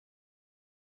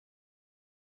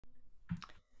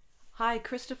Hi,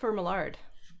 Christopher Millard.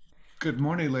 Good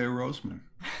morning, Leah Roseman.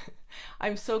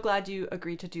 I'm so glad you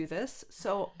agreed to do this.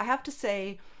 So, I have to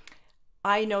say,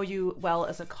 I know you well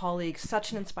as a colleague,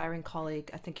 such an inspiring colleague.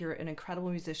 I think you're an incredible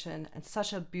musician and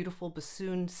such a beautiful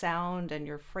bassoon sound and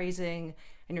your phrasing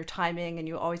and your timing. And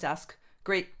you always ask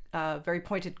great, very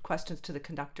pointed questions to the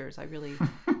conductors. I really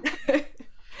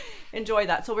enjoy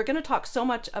that. So, we're going to talk so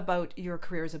much about your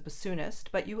career as a bassoonist,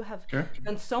 but you have Okay.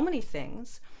 done so many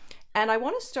things. And I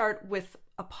want to start with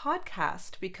a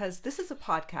podcast because this is a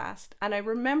podcast. And I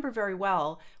remember very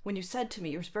well when you said to me,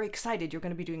 you're very excited you're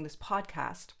going to be doing this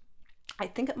podcast. I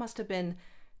think it must have been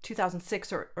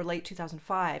 2006 or late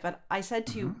 2005. And I said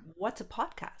to you, hmm what's a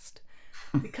podcast?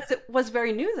 Because it was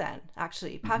very new then,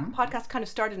 actually. hmm Podcast kind of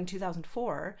started in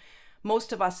 2004.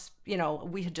 Most of us,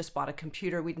 we had just bought a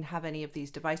computer. We didn't have any of these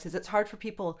devices. It's hard for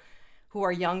people who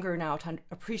are younger now to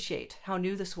appreciate how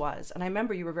new this was. And I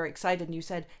remember you were very excited and you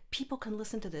said, people can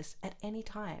listen to this at any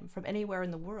time from anywhere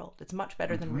in the world. It's much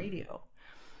better than hmm radio.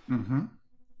 hmm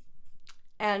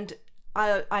And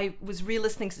I was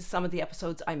re-listening to some of the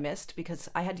episodes I missed because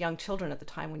I had young children at the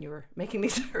time when you were making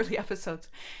these early episodes.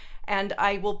 And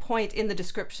I will point in the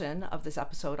description of this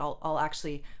episode, I'll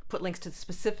actually put links to the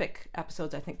specific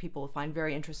episodes I think people will find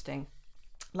very interesting.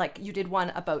 Like you did one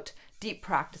about deep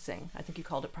practicing. I think you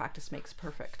called it Practice Makes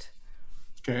Perfect,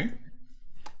 Okay.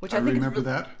 which I I think is, remember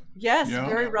that. yes, Yeah.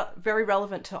 very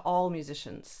relevant to all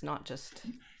musicians, not just.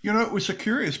 It was a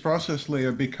curious process,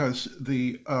 Leah, because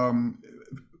the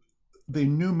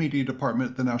new media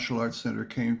department at the National Arts Center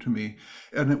came to me,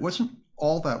 and it wasn't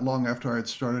all that long after I had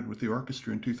started with the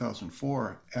orchestra in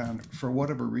 2004. And for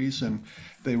whatever reason,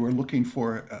 they were looking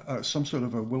for some sort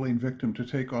of a willing victim to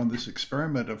take on this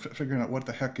experiment of figuring out what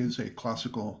the heck is a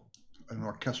classical and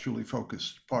orchestrally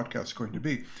focused podcast going to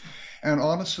be. And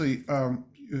honestly,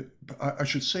 I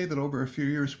should say that over a few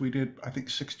years we did, I think,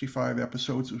 65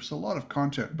 episodes. It was a lot of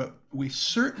content, but we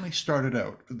certainly started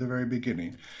out at the very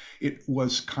beginning. It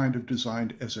was kind of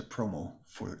designed as a promo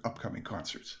for upcoming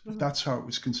concerts. Mhm. That's how it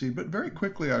was conceived. But very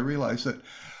quickly I realized that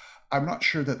I'm not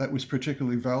sure that that was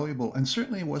particularly valuable, and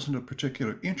certainly wasn't of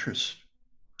particular interest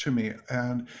to me.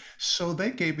 And so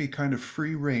they gave me kind of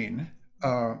free rein,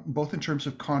 both in terms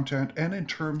of content and in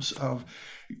terms of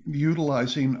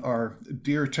utilizing our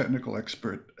dear technical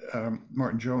expert,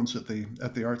 Martin Jones at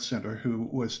the Arts Center, who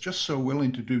was just so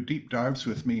willing to do deep dives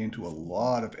with me into a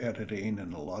lot of editing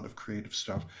and a lot of creative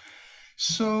stuff.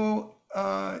 So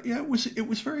yeah, it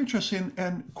was very interesting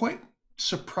and quite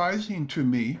surprising to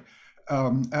me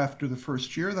after the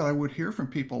first year that I would hear from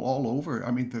people all over.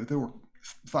 I mean, there were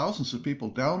thousands of people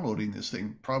downloading this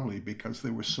thing, probably because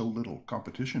there was so little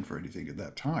competition for anything at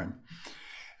that time.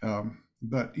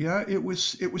 But yeah, it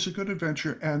was a good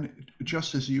adventure, and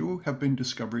just as you have been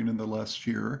discovering in the last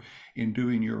year in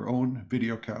doing your own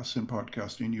videocasts and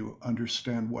podcasting, you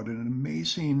understand what an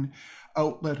amazing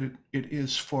outlet it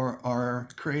is for our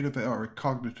creative, our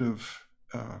cognitive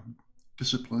uh,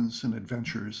 disciplines and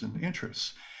adventures and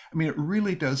interests. I mean, it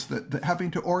really does that having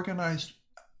to organize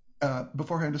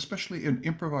beforehand, especially an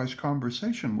improvised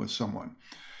conversation with someone.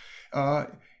 Uh,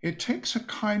 it takes a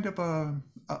kind of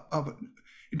of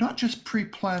not just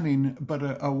pre-planning, but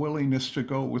a willingness to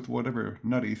go with whatever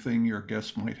nutty thing your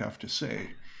guest might have to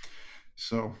say.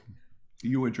 So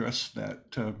you addressed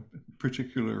that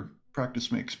particular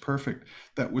practice makes perfect.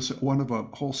 That was one of a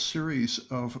whole series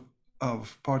of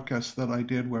podcasts that I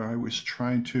did where I was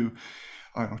trying to,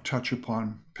 I don't know, touch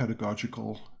upon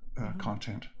pedagogical Mhm.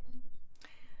 content.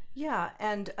 Yeah,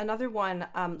 and another one,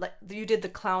 like you did the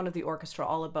clown of the orchestra,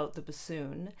 all about the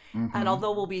bassoon. And hmm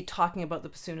although we'll be talking about the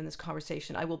bassoon in this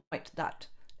conversation, I will point to that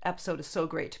episode is so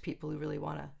great to people who really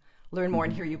want to learn more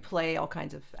and hmm hear you play all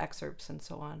kinds of excerpts and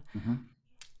so on. hmm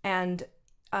And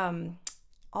um,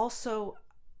 also,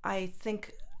 I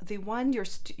think the one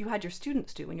you had your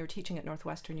students do when you were teaching at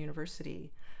Northwestern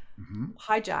University, hmm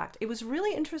hijacked. It was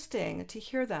really interesting to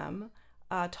hear them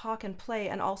talk and play,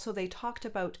 and also they talked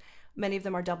about many of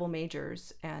them are double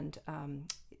majors, and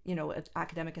at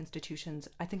academic institutions,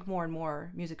 I think more and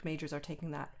more music majors are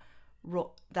taking that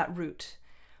route.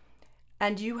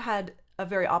 And you had a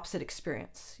very opposite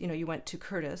experience. You went to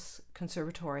Curtis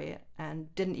Conservatory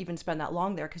and didn't even spend that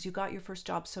long there because you got your first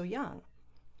job so young.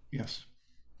 Yes.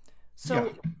 Yeah.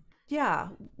 So, yeah,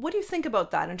 what do you think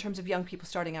about that in terms of young people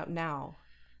starting out now?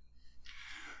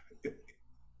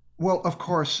 Well, of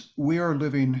course, we are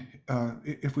living,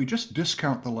 if we just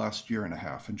discount the last year and a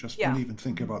half and just don't Yeah. even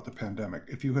think Mhm. about the pandemic,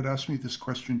 if you had asked me this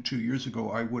question 2 years ago,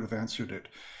 I would have answered it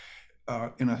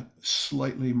in a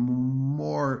slightly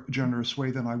more generous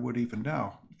way than I would even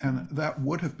now. And Mhm. that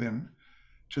would have been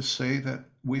to say that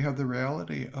we have the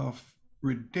reality of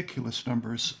ridiculous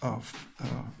numbers of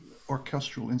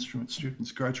orchestral instrument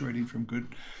students graduating from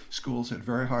good schools at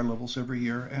very high levels every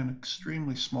year, and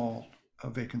extremely small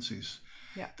vacancies.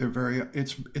 Yeah.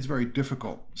 It's very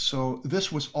difficult. So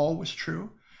this was always true.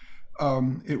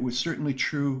 It was certainly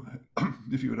true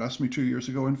if you had asked me 2 years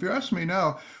ago, and if you ask me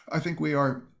now, I think we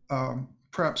are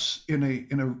perhaps in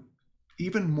a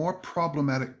even more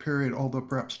problematic period, although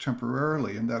perhaps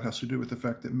temporarily, and that has to do with the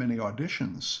fact that many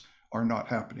auditions are not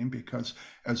happening, because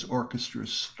as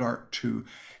orchestras start to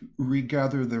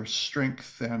regather their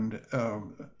strength and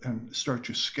start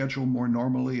to schedule more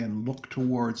normally and look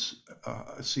towards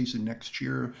a season next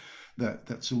year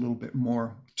that's a little bit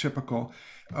more typical.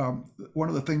 One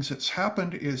of the things that's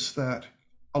happened is that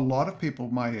a lot of people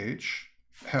my age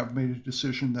have made a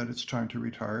decision that it's time to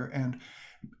retire,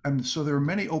 and so there are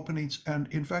many openings, and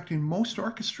in fact in most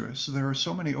orchestras there are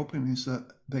so many openings that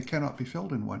they cannot be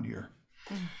filled in 1 year.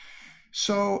 Mm.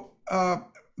 So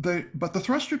but the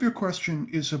thrust of your question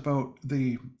is about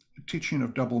the teaching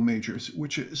of double majors,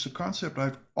 which is a concept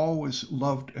I've always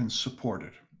loved and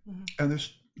supported. Mm-hmm. And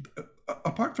there's,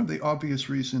 apart from the obvious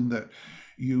reason that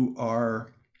you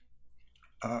are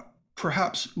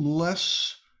perhaps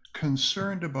less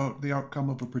concerned about the outcome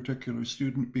of a particular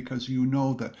student because you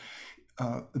know that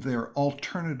their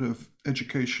alternative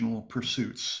educational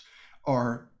pursuits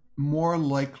are more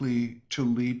likely to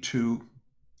lead to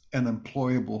an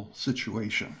employable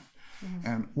situation. Mm-hmm.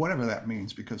 And whatever that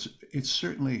means, because it's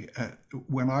certainly,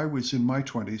 when I was in my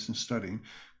 20s and studying,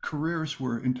 careers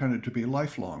were intended to be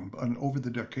lifelong. And over the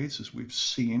decades, as we've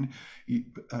seen,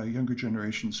 younger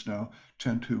generations now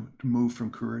tend to move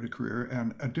from career to career,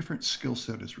 and a different skill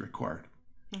set is required.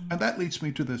 Mm-hmm. And that leads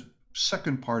me to the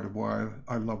second part of why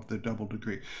I love the double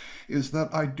degree, is that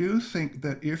I do think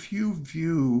that if you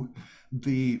view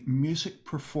the music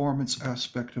performance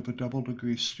aspect of a double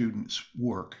degree student's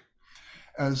work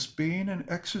as being an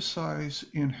exercise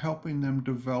in helping them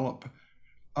develop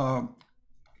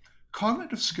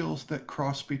cognitive skills that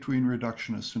cross between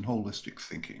reductionist and holistic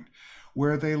thinking,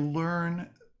 where they learn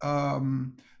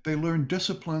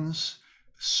disciplines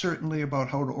certainly about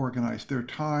how to organize their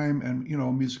time, and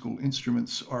musical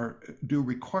instruments do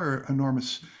require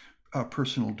enormous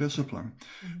personal discipline.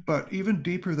 Mm-hmm. But even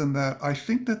deeper than that, I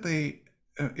think that they,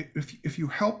 if you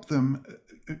help them,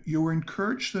 you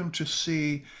encourage them to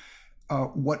see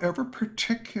whatever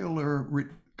particular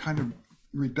kind of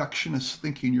reductionist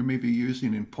thinking you may be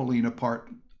using in pulling apart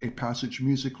a passage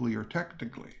musically or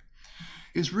technically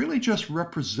is really just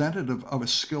representative of a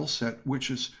skill set which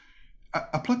is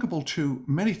applicable to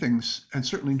many things, and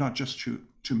certainly not just to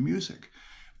music,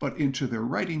 but into their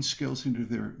writing skills, into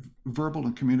their verbal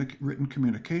and written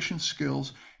communication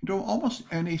skills, into almost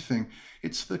anything.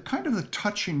 It's the kind of the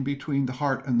touching between the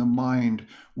heart and the mind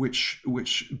which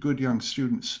good young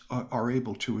students are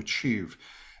able to achieve.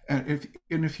 And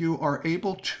if you are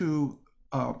able to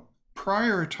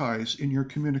prioritize in your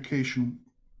communication,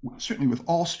 certainly with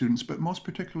all students, but most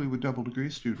particularly with double degree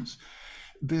students,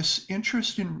 this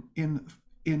interest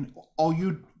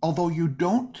although you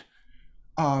don't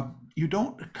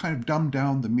kind of dumb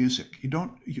down the music.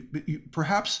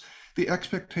 Perhaps the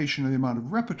expectation of the amount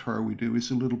of repertoire we do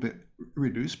is a little bit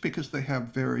reduced because they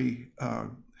have very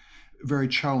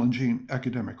challenging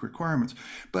academic requirements.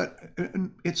 But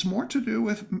it's more to do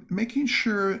with making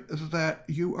sure that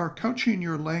you are couching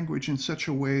your language in such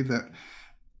a way that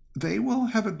they will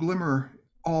have a glimmer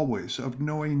always of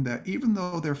knowing that even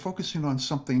though they're focusing on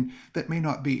something that may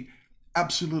not be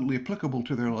absolutely applicable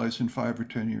to their lives in 5 or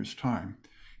 10 years' time,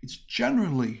 it's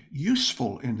generally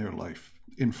useful in their life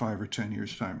in 5 or 10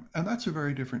 years' time. And that's a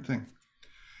very different thing.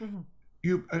 Mm-hmm.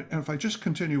 And if I just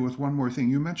continue with one more thing,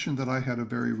 you mentioned that I had a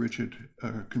very rigid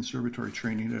conservatory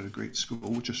training at a great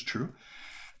school, which is true.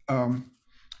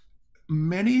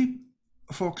 Many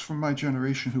folks from my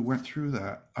generation who went through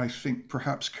that, I think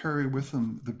perhaps carry with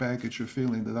them the baggage of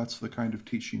feeling that that's the kind of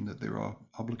teaching that they're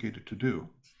obligated to do.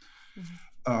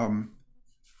 Mm-hmm.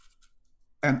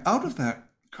 And out of that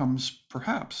comes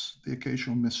perhaps the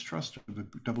occasional mistrust of a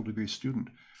double degree student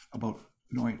about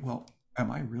knowing, well,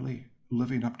 am I really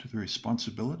living up to the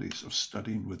responsibilities of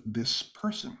studying with this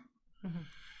person?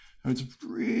 Mm-hmm. It's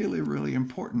really, really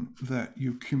important that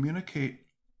you communicate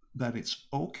that it's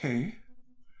okay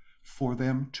for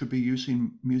them to be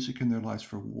using music in their lives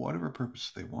for whatever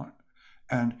purpose they want.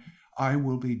 And I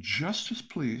will be just as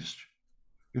pleased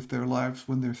if their lives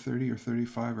when they're 30 or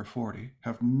 35 or 40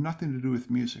 have nothing to do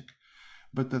with music,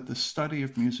 but that the study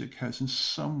of music has in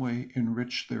some way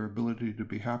enriched their ability to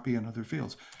be happy in other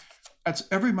fields. That's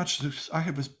every much as I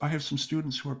have some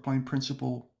students who are playing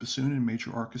principal bassoon in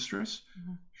major orchestras.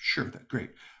 Mm-hmm. Sure, that's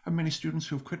great. I have many students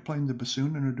who have quit playing the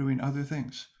bassoon and are doing other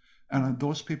things. And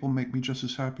those people make me just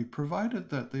as happy, provided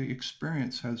that the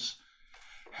experience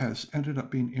has ended up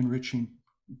being enriching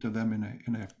to them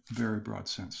in a very broad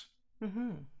sense.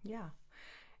 Mm-hmm. Yeah.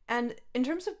 And in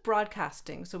terms of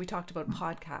broadcasting, so we talked about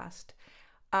podcast.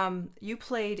 You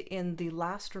played in the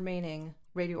last remaining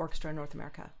radio orchestra in North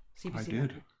America, I CBC did.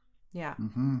 Vancouver. Yeah.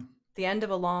 Mm-hmm. The end of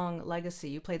a long legacy.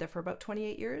 You played there for about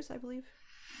 28 years, I believe.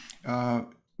 Uh,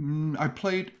 I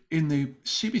played in the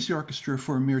CBC orchestra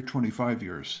for a mere 25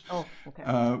 years, Oh, okay.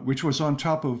 which was on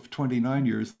top of 29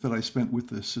 years that I spent with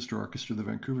the sister orchestra, the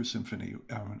Vancouver Symphony.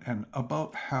 And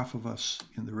about half of us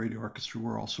in the radio orchestra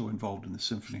were also involved in the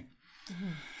symphony.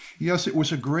 Mm-hmm. Yes, it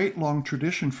was a great long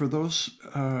tradition for those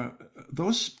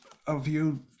of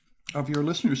you of your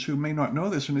listeners who may not know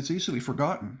this, and it's easily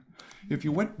forgotten. If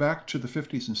you went back to the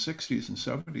 50s and 60s and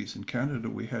 70s in Canada,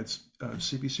 we had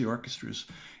CBC orchestras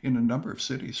in a number of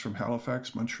cities, from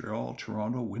Halifax, Montreal,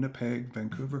 Toronto, Winnipeg,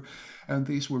 Vancouver, and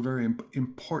these were very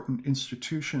important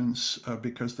institutions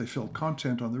because they filled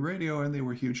content on the radio and they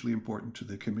were hugely important to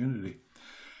the community.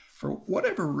 For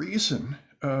whatever reason,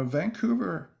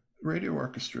 Vancouver Radio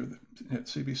Orchestra at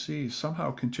CBC somehow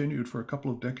continued for a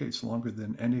couple of decades longer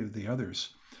than any of the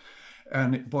others.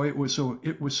 And boy, it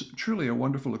was truly a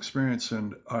wonderful experience,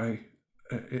 and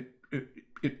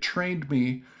it trained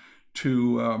me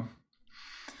to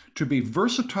be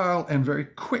versatile and very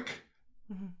quick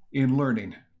Mm-hmm. in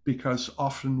learning, because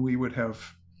often we would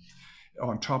have,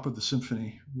 on top of the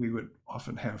symphony, we would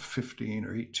often have 15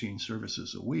 or 18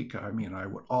 services a week. I mean, I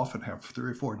would often have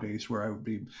 3 or 4 days where I would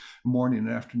be morning and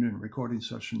afternoon recording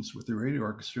sessions with the radio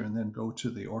orchestra and then go to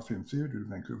the Orpheum Theatre in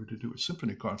Vancouver to do a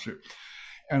symphony concert.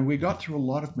 And we got through a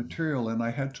lot of material, and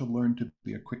I had to learn to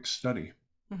be a quick study.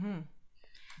 Mm-hmm.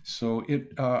 So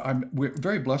we're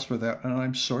very blessed with that, and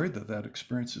I'm sorry that that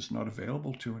experience is not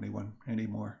available to anyone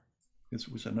anymore. It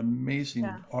was an amazing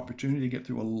opportunity to get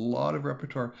through a lot of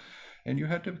repertoire, and you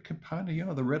had to kind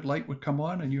of, the red light would come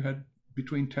on, and you had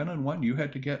between 10 and 1, you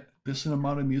had to get this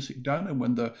amount of music done, and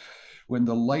when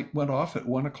the light went off at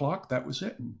 1 o'clock, that was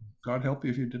it. And God help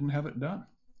you if you didn't have it done.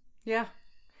 Yeah.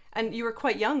 And you were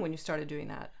quite young when you started doing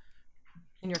that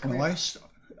in your career.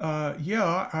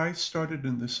 Well, I started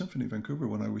in the Symphony of Vancouver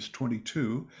when I was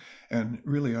 22, and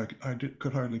really I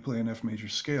could hardly play an F major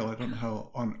scale. I don't know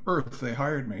how on earth they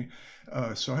hired me.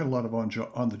 So I had a lot of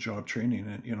on-the-job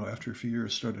training, and after a few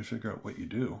years started to figure out what you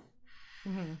do.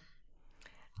 Mm-hmm.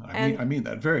 I mean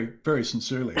that very, very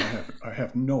sincerely. I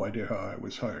have no idea how I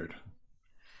was hired.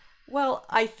 Well,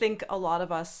 I think a lot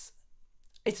of us,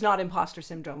 it's not imposter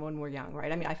syndrome when we're young,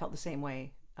 right? I mean, I felt the same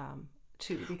way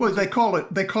too. Well, they call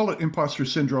it imposter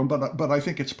syndrome, but I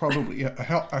think it's probably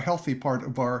a healthy part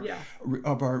of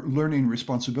our learning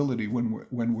responsibility when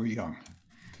we're young.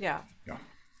 Yeah. Yeah.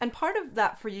 And part of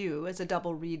that for you as a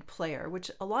double reed player,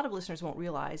 which a lot of listeners won't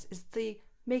realize, is the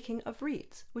making of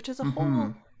reeds, which is a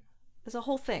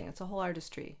whole thing. It's a whole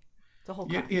artistry. It's a whole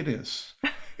craft. It is.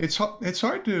 It's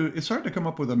hard to come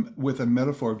up with a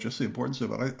metaphor of just the importance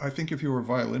of it. I think if you were a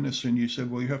violinist and you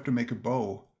said, well, you have to make a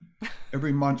bow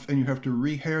every month and you have to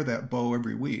rehair that bow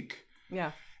every week.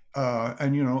 Yeah.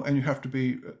 And you have to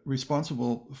be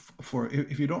responsible for,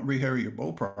 if you don't rehair your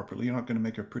bow properly, you're not going to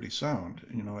make a pretty sound.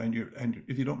 And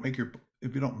if you don't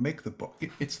make the bow,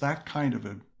 it's that kind of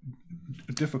a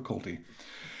difficulty.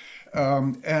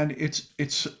 And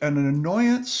it's an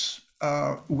annoyance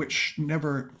which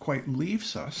never quite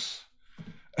leaves us.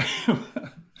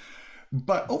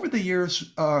 But over the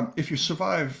years, if you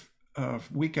survive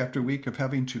week after week of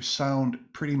having to sound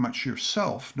pretty much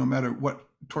yourself, no matter what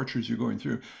tortures you're going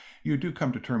through, you do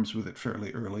come to terms with it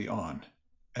fairly early on.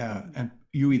 And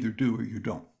you either do or you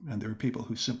don't. And there are people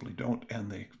who simply don't,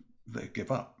 and they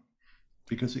give up.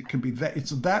 Because it's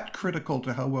that critical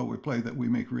to how well we play that we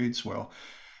make reeds well.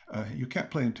 You can't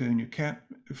play in tune, you can't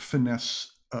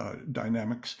finesse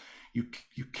dynamics, you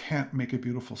can't make a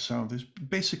beautiful sound. There's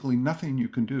basically nothing you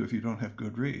can do if you don't have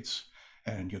good reeds,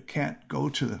 and you can't go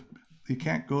to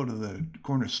the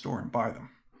corner store and buy them.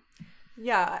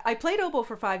 Yeah, I played oboe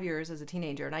for 5 years as a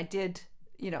teenager, and I did,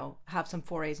 have some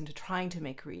forays into trying to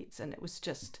make reeds, and it was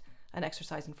just an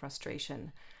exercise in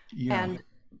frustration. Yeah.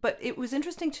 But it was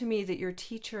interesting to me that your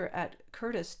teacher at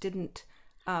Curtis didn't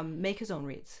make his own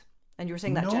reeds. And you were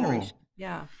saying that generation.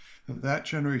 Yeah. That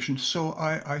generation. So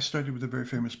I studied with a very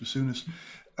famous bassoonist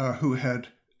who had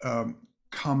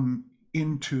come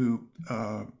into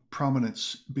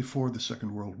prominence before the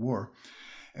Second World War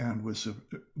and was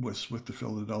with the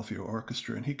Philadelphia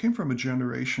Orchestra. And he came from a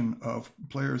generation of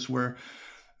players where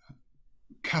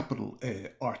capital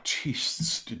A,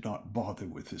 artistes did not bother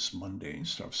with this mundane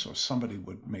stuff, so somebody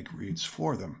would make reeds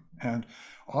for them. And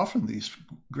often these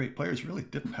great players really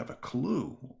didn't have a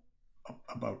clue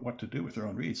about what to do with their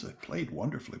own reeds. They played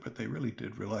wonderfully, but they really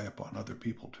did rely upon other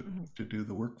people to do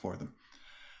the work for them.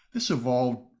 This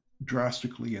evolved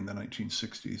drastically in the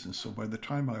 1960s, and so by the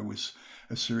time I was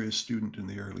a serious student in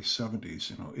the early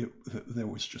 70s, there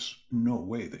was just no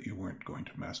way that you weren't going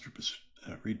to master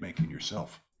reed making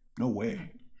yourself. No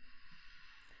way.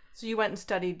 So you went and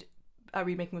studied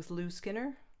reed making with Lou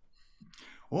Skinner?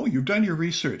 Oh, you've done your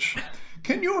research.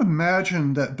 Can you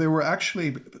imagine that there were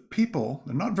actually people,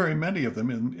 and not very many of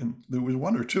them, there was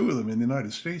one or two of them in the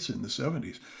United States in the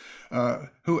 70s,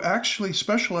 who actually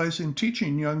specialized in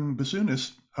teaching young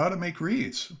bassoonists how to make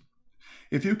reeds.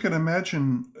 If you can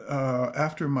imagine,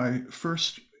 after my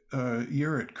first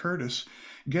year at Curtis,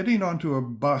 getting onto a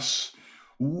bus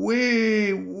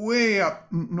way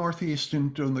up northeast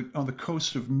on the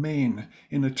coast of Maine,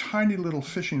 in a tiny little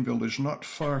fishing village not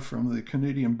far from the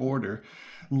Canadian border,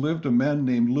 lived a man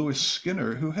named Louis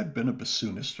Skinner, who had been a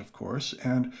bassoonist, of course,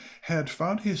 and had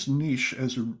found his niche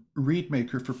as a reed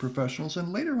maker for professionals,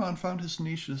 and later on found his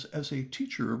niche as a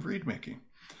teacher of reed making.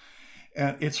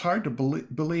 And it's hard to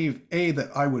believe, A,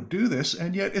 that I would do this,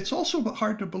 and yet it's also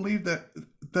hard to believe that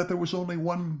there was only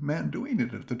one man doing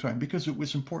it at the time, because it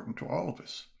was important to all of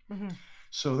us. Mm-hmm.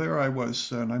 So there I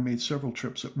was, and I made several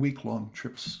trips, week-long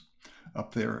trips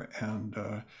up there, and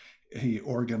he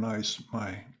organized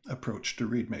my approach to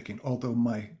reed making, although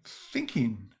my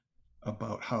thinking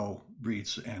about how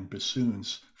reeds and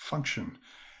bassoons function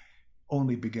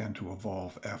only began to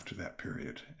evolve after that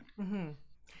period. Mm-hmm.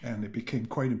 And it became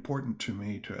quite important to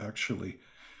me to actually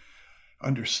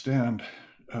understand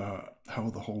how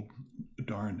the whole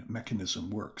darn mechanism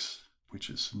works, which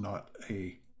is not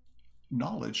a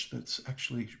knowledge that's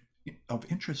actually of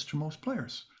interest to most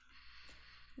players.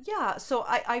 Yeah, so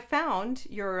I found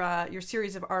your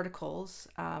series of articles,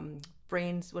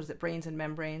 brains and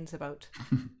membranes, about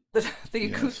the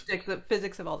yes. acoustic, the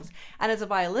physics of all this. And as a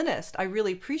violinist, I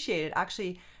really appreciate it.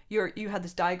 Actually, you had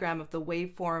this diagram of the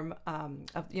waveform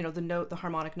of the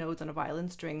harmonic nodes on a violin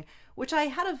string, which I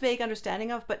had a vague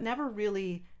understanding of, but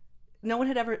no one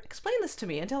had ever explained this to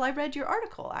me until I read your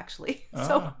article, actually.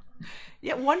 So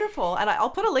yeah, wonderful. And I'll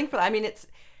put a link for that. I mean,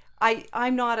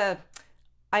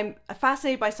 I'm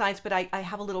fascinated by science, but I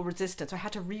have a little resistance. I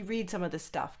had to reread some of this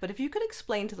stuff. But if you could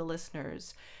explain to the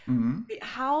listeners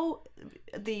how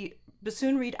the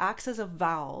bassoon reed acts as a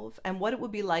valve, and what it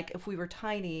would be like if we were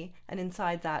tiny and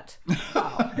inside that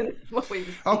valve.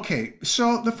 Okay,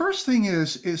 so the first thing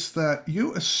is that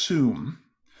you assume,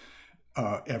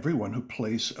 everyone who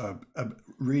plays a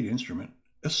reed instrument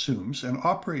assumes and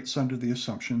operates under the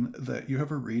assumption that you have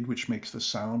a reed which makes the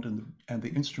sound, and the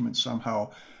instrument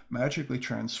somehow magically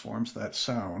transforms that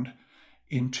sound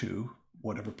into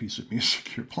whatever piece of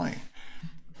music you're playing.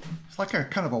 It's like a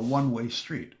kind of a one-way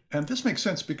street. And this makes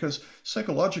sense because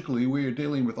psychologically we are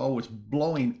dealing with always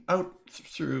blowing out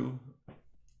through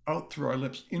our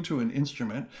lips into an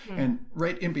instrument, and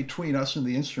right in between us and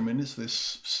the instrument is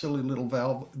this silly little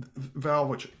valve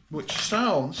which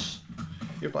sounds,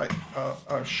 if I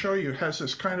show you, has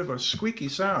this kind of a squeaky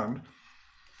sound.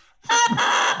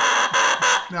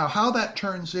 Now, how that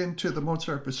turns into the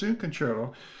Mozart bassoon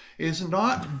concerto is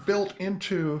not built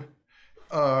into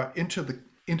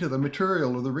the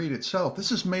material of the reed itself.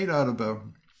 This is made out of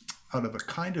a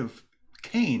kind of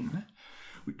cane,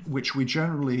 which we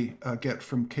generally get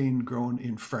from cane grown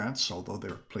in France, although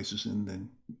there are places in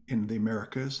the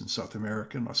Americas and South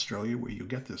America and Australia where you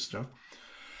get this stuff.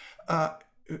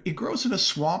 It grows in a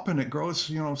swamp, and it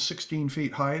grows 16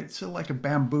 feet high. It's like a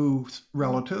bamboo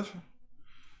relative.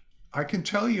 I can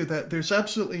tell you that there's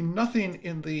absolutely nothing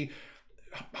in the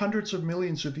hundreds of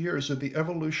millions of years of the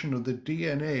evolution of the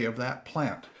DNA of that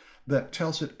plant that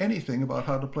tells it anything about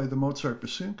how to play the Mozart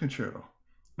bassoon concerto.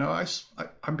 Now,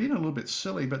 I'm being a little bit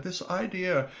silly, but this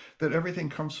idea that everything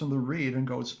comes from the reed and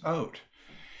goes out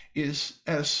is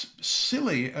as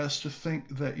silly as to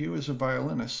think that you as a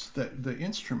violinist, that the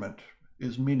instrument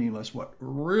is meaningless. What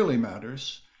really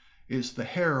matters is the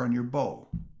hair on your bow,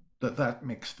 that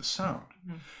makes the sound.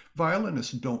 Mm-hmm.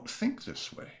 Violinists don't think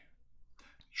this way.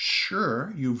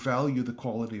 Sure, you value the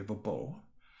quality of a bow,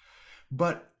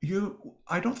 but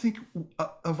I don't think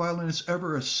a violinist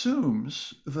ever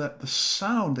assumes that the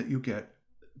sound that you get,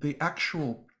 the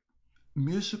actual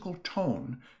musical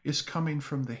tone, is coming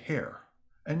from the hair.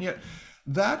 And yet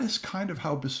that is kind of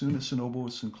how bassoonists and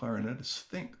oboists and clarinetists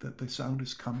think, that the sound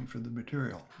is coming from the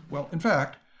material. Well, in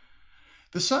fact,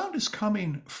 the sound is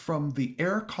coming from the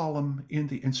air column in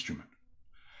the instrument,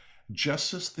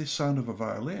 just as the sound of a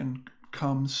violin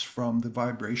comes from the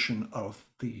vibration of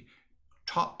the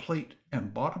top plate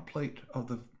and bottom plate of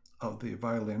the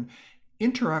violin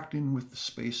interacting with the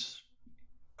space,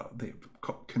 the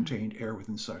contained air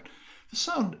within inside.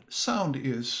 The sound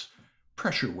is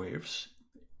pressure waves,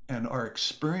 and our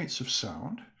experience of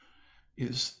sound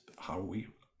is how we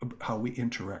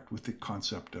interact with the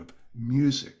concept of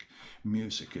music.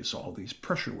 Music is all these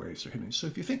pressure waves are hitting. So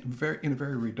if you think in a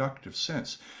very reductive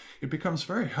sense, it becomes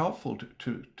very helpful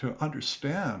to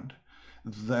understand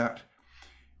that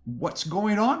what's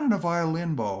going on in a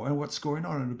violin bow and what's going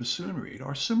on in a bassoon reed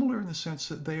are similar in the sense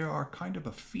that they are kind of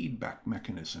a feedback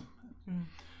mechanism. Mm.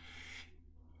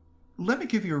 Let me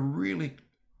give you a really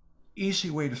easy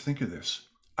way to think of this.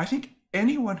 I think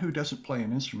anyone who doesn't play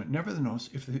an instrument never knows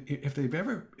if they've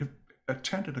ever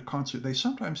attended a concert, they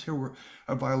sometimes hear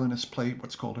a violinist play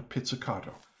what's called a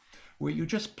pizzicato, where you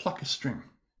just pluck a string.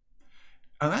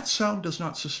 And that sound does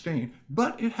not sustain,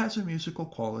 but it has a musical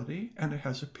quality, and it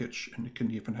has a pitch, and it can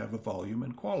even have a volume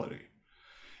and quality.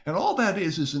 And all that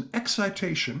is an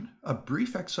excitation, a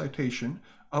brief excitation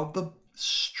of the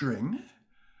string,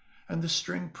 and the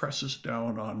string presses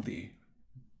down on the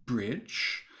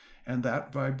bridge, and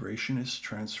that vibration is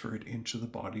transferred into the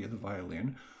body of the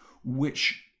violin,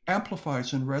 which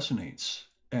amplifies and resonates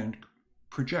and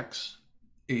projects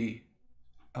a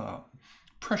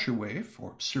pressure wave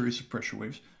or series of pressure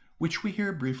waves, which we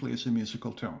hear briefly as a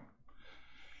musical tone.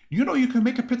 You know, you can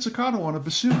make a pizzicato on a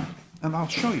bassoon, and I'll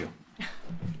show you.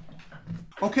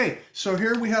 Okay, so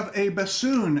here we have a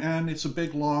bassoon, and it's a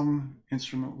big, long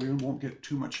instrument. We won't get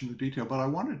too much into detail, but I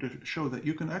wanted to show that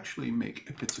you can actually make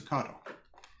a pizzicato.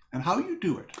 And how you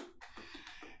do it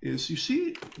is, you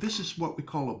see, this is what we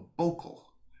call a bocal,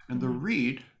 and the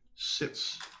reed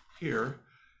sits here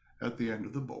at the end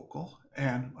of the bocal.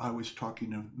 And I was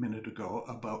talking a minute ago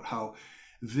about how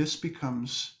this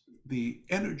becomes the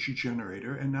energy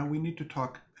generator, and now we need to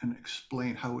talk and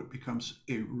explain how it becomes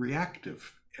a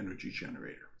reactive energy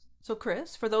generator. So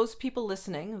Chris, for those people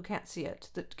listening who can't see it,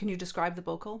 can you describe the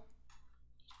bocal?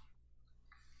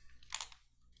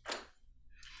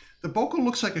 The bocal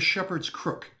looks like a shepherd's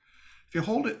crook. If you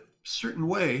hold it a certain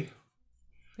way,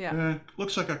 it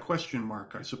looks like a question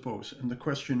mark, I suppose. And the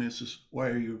question is why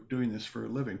are you doing this for a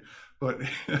living? But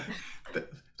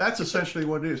that's essentially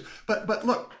what it is. But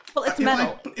look. Well, it's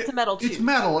metal. It's a metal too. It's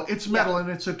metal. It's metal, and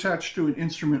it's attached to an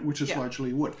instrument which is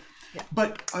largely wood. Yeah.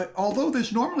 But although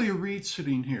there's normally a reed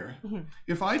sitting here,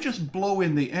 if I just blow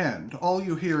in the end, all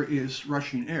you hear is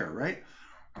rushing air, right?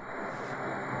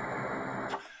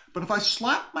 But if I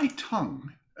slap my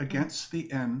tongue against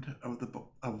the end of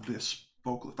this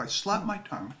vocal, if I slap my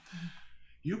tongue,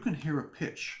 you can hear a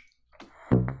pitch.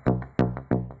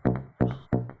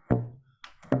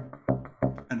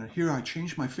 And here I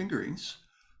change my fingerings.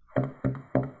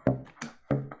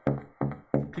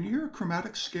 Can you hear a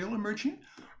chromatic scale emerging?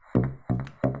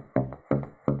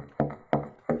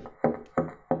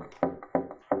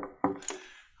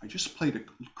 I just played a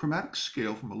chromatic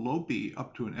scale from a low B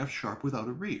up to an F sharp without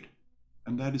a reed.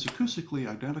 And that is acoustically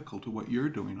identical to what you're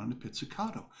doing on the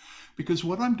pizzicato. Because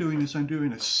what I'm doing is I'm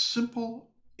doing a simple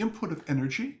input of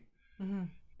energy.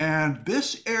 And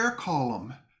this air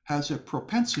column has a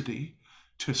propensity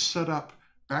to set up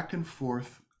back and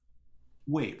forth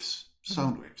waves,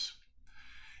 sound waves.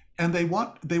 And they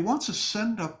want to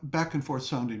send up back and forth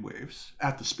sounding waves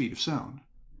at the speed of sound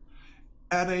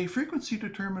at a frequency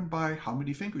determined by how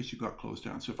many fingers you got closed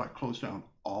down. So if I close down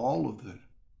all of the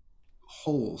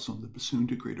holes on the bassoon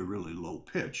to create a really low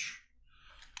pitch,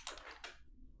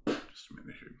 just a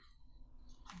minute here.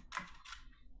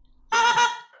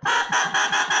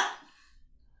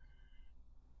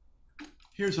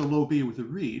 Here's a low B with a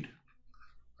reed.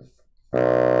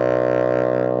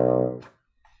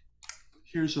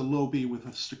 Here's a low B with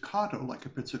a staccato, like a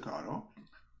pizzicato.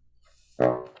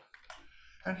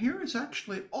 And here is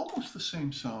actually almost the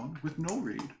same sound with no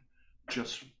reed,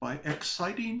 just by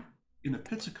exciting in a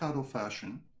pizzicato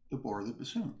fashion the bore of the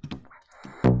bassoon.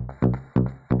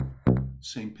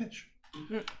 Same pitch.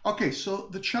 Okay, so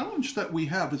the challenge that we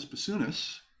have as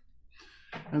bassoonists,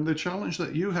 and the challenge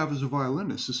that you have as a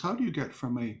violinist, is how do you get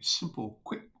from a simple,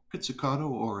 quick pizzicato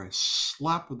or a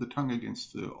slap of the tongue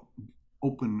against the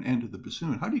open end of the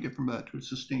bassoon, how do you get from that to a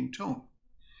sustained tone?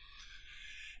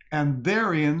 And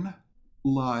therein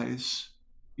lies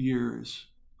years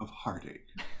of heartache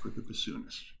for the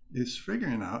bassoonist, is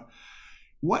figuring out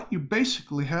what you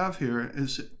basically have here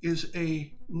is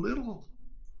a little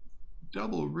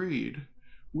double reed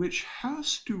which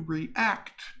has to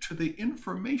react to the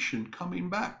information coming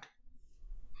back.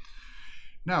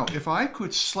 Now, if I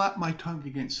could slap my tongue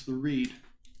against the reed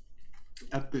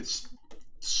at this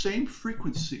same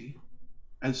frequency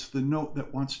as the note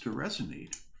that wants to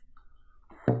resonate,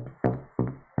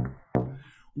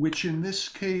 which in this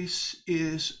case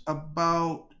is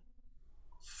about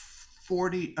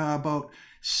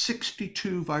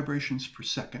 62 vibrations per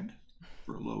second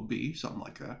for a low B, something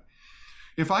like that.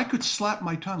 If I could slap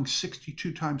my tongue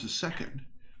 62 times a second,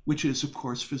 which is of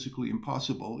course physically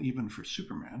impossible even for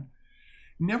Superman,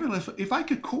 nevertheless, if I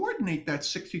could coordinate that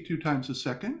 62 times a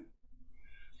second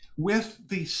with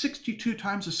the 62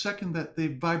 times a second that the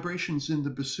vibrations in the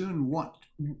bassoon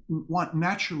want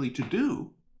naturally to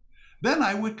do, then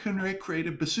I would create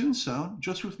a bassoon sound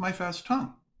just with my fast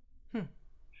tongue.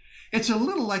 It's a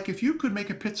little like if you could make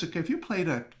a pizzicato, if you played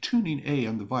a tuning A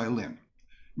on the violin,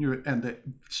 and the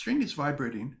string is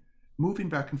vibrating, moving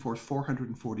back and forth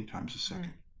 440 times a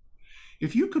second.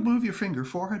 If you could move your finger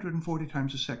 440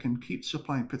 times a second, keep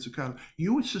supplying pizzicato,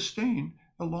 you would sustain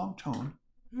a long tone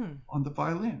on the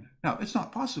violin. Now, it's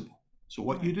not possible. So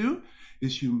what you do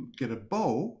is you get a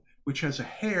bow, which has a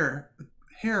hair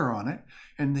on it,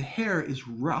 and the hair is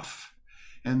rough,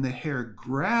 and the hair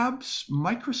grabs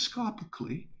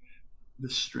microscopically the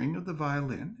string of the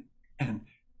violin, and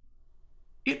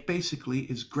it basically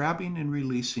is grabbing and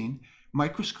releasing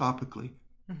microscopically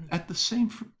at the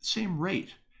same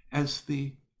rate as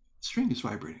the string is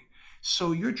vibrating.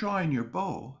 So you're drawing your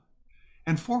bow,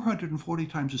 and 440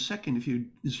 times a second, if you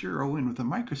zero in with a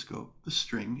microscope, the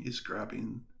string is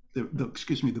grabbing,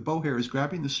 the bow hair is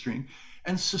grabbing the string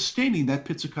and sustaining that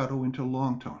pizzicato into a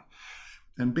long tone.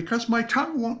 And because my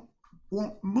tongue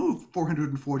won't move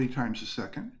 440 times a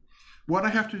second, what I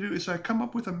have to do is I come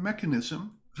up with a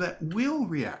mechanism that will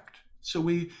react. So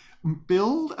we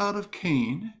build out of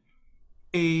cane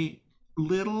a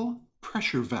little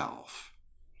pressure valve,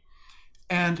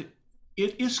 and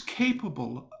it is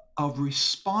capable of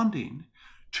responding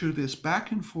to this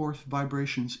back and forth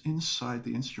vibrations inside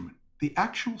the instrument. The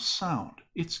actual sound,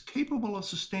 it's capable of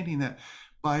sustaining that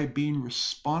by being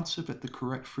responsive at the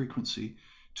correct frequency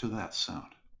to that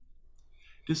sound.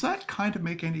 Does that kind of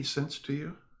make any sense to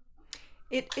you?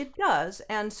 It does.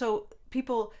 And so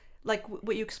people, like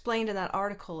what you explained in that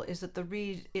article, is that the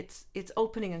reed, it's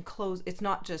opening and close. It's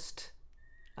not just,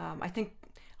 I think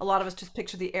a lot of us just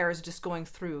picture the air as just going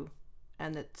through,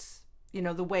 and it's,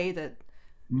 the way that.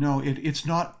 No, it's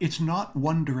not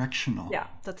one directional. Yeah,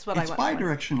 that's what it's I want. It's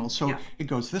bidirectional. So it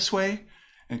goes this way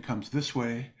and comes this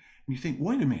way. And you think,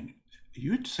 wait a minute,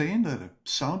 you're saying that a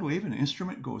sound wave in an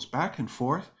instrument goes back and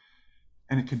forth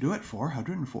and it can do it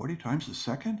 440 times a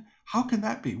second? How can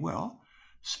that be? Well,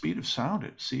 speed of sound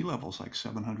at sea level is like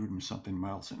 700 and something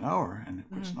miles an hour, and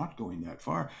it's not going that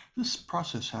far. This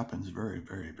process happens very,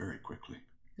 very, very quickly.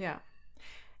 Yeah.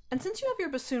 And since you have your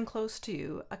bassoon close to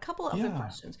you, a couple of other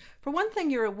questions. For one thing,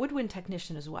 you're a woodwind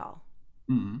technician as well,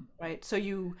 right? So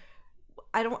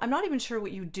I'm not even sure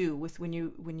what you do with when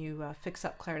you fix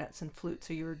up clarinets and flutes.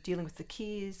 So you're dealing with the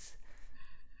keys.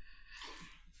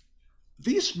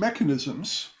 These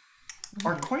mechanisms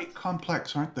are quite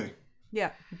complex, aren't they?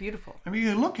 Yeah, beautiful. I mean,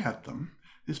 you look at them,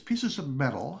 there's pieces of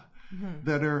metal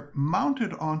that are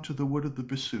mounted onto the wood of the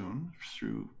bassoon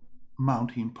through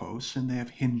mounting posts, and they have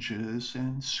hinges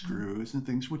and screws and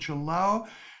things which allow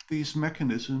these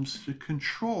mechanisms to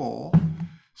control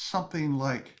something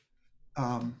like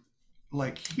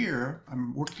here,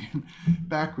 I'm working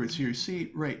backwards here,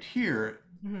 see right here,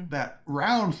 that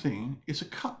round thing is a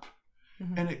cup,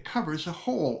 and it covers a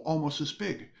hole almost as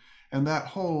big. And that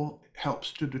hole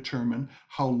helps to determine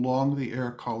how long the air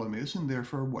column is, and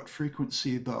therefore what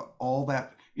frequency all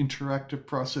that interactive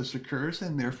process occurs,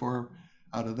 and therefore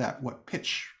out of that what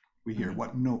pitch we hear,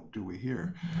 what note do we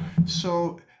hear.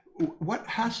 So what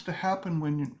has to happen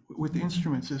with the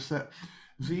instruments is that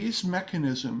these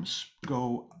mechanisms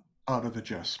go out of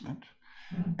adjustment,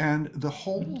 and the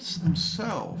holes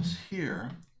themselves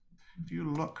here, if you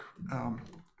look,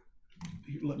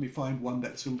 let me find one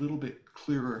that's a little bit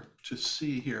clearer to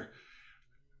see here.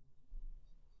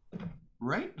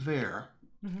 Right there,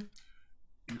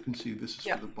 you can see this is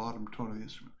for the bottom tone of the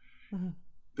instrument.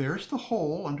 There's the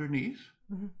hole underneath,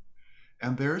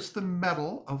 and there's the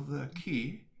metal of the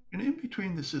key, and in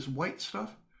between this is white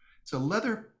stuff. It's a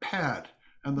leather pad,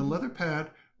 and the leather pad,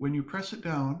 when you press it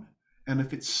down, and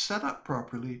if it's set up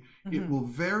properly, it will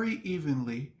very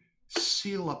evenly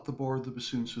seal up the bore of the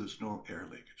bassoon so there's no air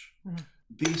leakage.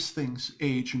 These things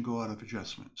age and go out of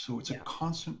adjustment. So it's a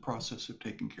constant process of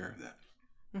taking care of that.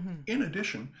 In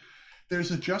addition,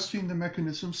 there's adjusting the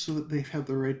mechanisms so that they have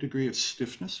the right degree of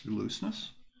stiffness or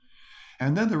looseness.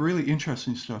 And then the really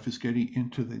interesting stuff is getting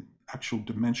into the actual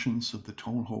dimensions of the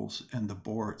tone holes and the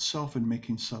bore itself and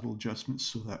making subtle adjustments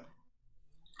so that,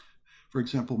 for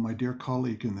example, my dear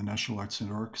colleague in the National Arts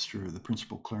Center Orchestra, the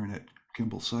principal clarinet,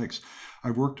 Kimball Sykes.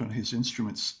 I've worked on his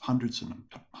instruments hundreds and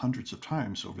hundreds of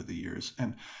times over the years,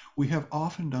 and we have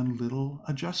often done little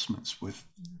adjustments with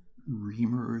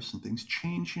reamers and things,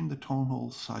 changing the tone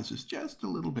hole sizes just a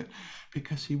little bit,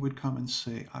 because he would come and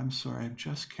say, I'm sorry, I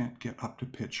just can't get up to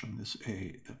pitch on this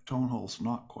A. The tone hole's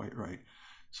not quite right.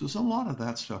 So there's a lot of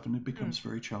that stuff, and it becomes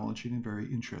very challenging and very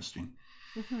interesting.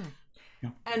 Mm-hmm. Yeah.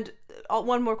 And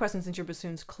one more question, since your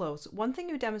bassoon's close. One thing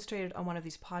you demonstrated on one of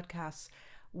these podcasts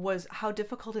was how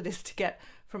difficult it is to get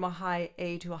from a high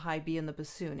A to a high B in the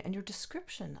bassoon. And your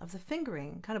description of the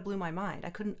fingering kind of blew my mind. I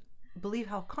couldn't believe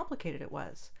how complicated it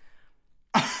was.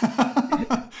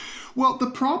 Well,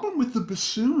 the problem with the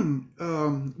bassoon,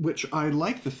 which I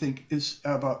like to think is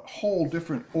of a whole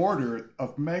different order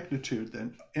of magnitude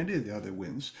than any of the other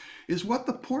winds, is what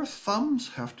the poor thumbs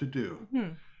have to do.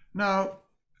 Mm-hmm. Now,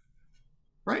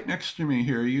 right next to me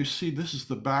here, you see this is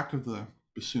the back of the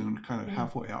bassoon, kind of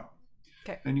halfway up.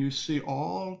 Okay. And you see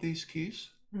all these keys.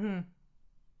 Mm-hmm.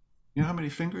 You know how many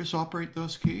fingers operate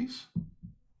those keys?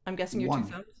 I'm guessing your One.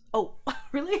 2 thumbs. Oh,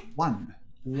 really? One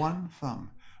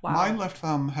thumb. Wow. My left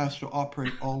thumb has to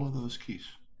operate all of those keys.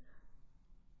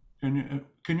 Can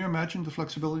you imagine the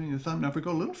flexibility in your thumb? Now, if we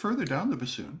go a little further down the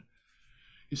bassoon,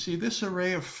 you see this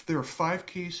array of, there are 5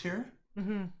 keys here.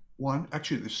 Mm-hmm.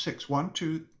 Actually there's 6. 1,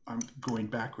 2, I'm going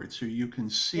backwards, so you can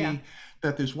see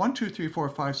that there's 1, 2, 3, 4,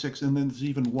 5, 6, and then there's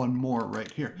even one more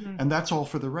right here. Mm-hmm. And that's all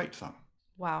for the right thumb.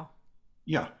 Wow.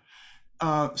 Yeah.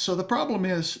 So the problem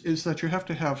is that you have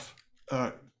to have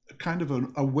kind of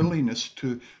a willingness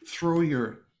to throw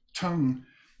your tongue,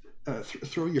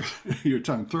 throw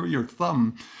your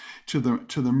thumb to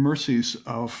the mercies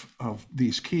of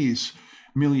these keys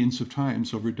millions of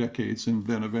times over decades, and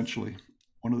then eventually,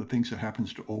 one of the things that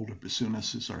happens to older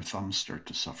bassoonists is our thumbs start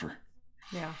to suffer.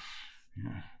 Yeah.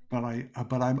 Yeah. But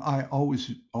I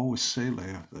always say,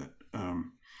 Leah, that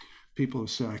people who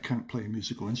say I can't play a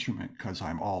musical instrument because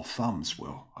I'm all thumbs,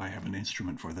 well, I have an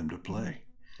instrument for them to play.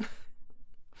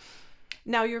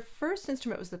 Now, your first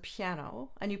instrument was the piano,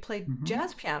 and you played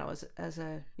jazz piano as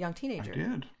a young teenager.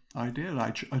 I did.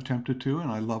 I attempted to,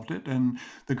 and I loved it. And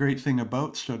the great thing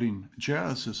about studying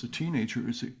jazz as a teenager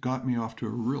is it got me off to a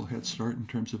real head start in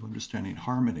terms of understanding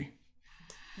harmony.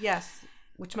 Yes,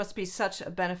 which must be such a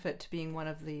benefit to being one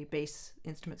of the bass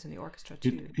instruments in the orchestra,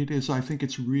 too. It is. I think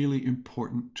it's really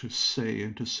important to say,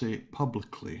 and to say it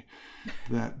publicly,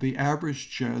 that the average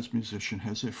jazz musician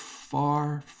has a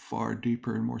far, far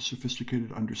deeper and more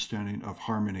sophisticated understanding of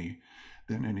harmony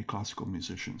than any classical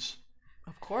musicians.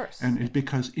 Of course. And it's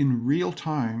because in real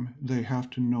time, they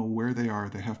have to know where they are.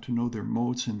 They have to know their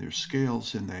modes and their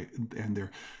scales and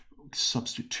their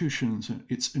substitutions. And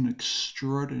it's an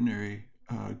extraordinary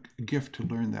gift to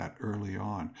learn that early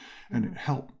on. And it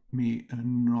helped me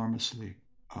enormously.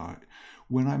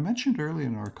 When I mentioned early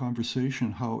in our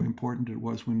conversation how important it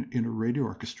was when in a radio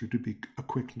orchestra to be a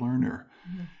quick learner,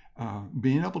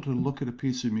 being able to look at a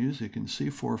piece of music and see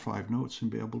 4 or 5 notes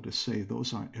and be able to say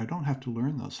those aren't, I don't have to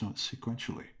learn those notes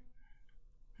sequentially.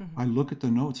 I look at the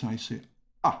notes and I say,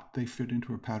 they fit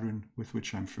into a pattern with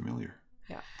which I'm familiar.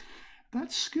 Yeah.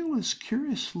 That skill is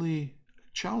curiously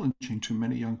challenging to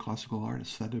many young classical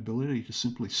artists, that ability to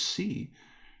simply see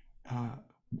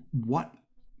what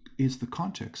is the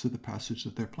context of the passage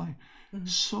that they're playing.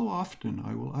 So often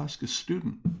I will ask a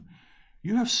student,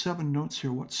 you have 7 notes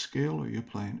here, what scale are you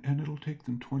playing? And it'll take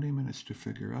them 20 minutes to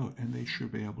figure out, and they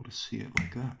should be able to see it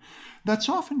like that. That's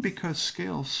often because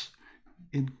scales,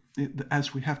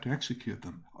 as we have to execute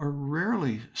them, are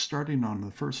rarely starting on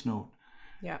the first note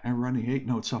and running 8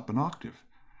 notes up an octave.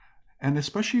 And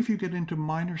especially if you get into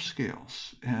minor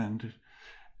scales and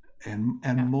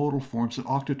modal forms and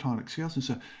octatonic scales and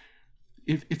stuff,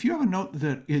 if you have a note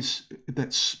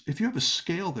if you have a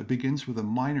scale that begins with a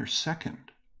minor second,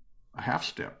 a half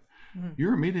step,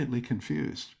 you're immediately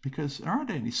confused, because there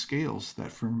aren't any scales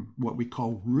that from what we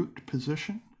call root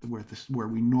position, where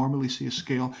we normally see a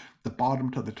scale, the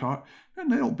bottom to the top,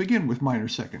 and they don't begin with minor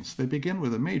seconds. They begin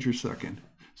with a major second.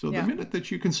 So the minute that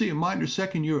you can see a minor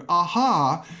second, you're,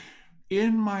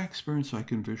 in my experience, I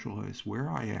can visualize where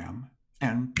I am,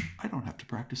 and I don't have to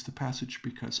practice the passage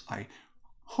because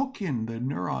the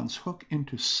neurons hook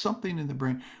into something in the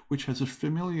brain which has a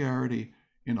familiarity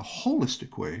in a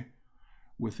holistic way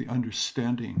with the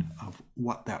understanding of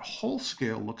what that whole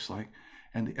scale looks like,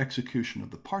 and the execution of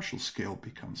the partial scale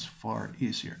becomes far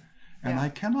easier. And I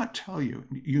cannot tell you,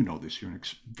 you know this, you're a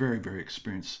very, very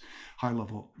experienced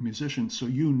high-level musician, so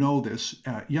you know this.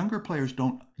 Younger players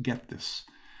don't get this.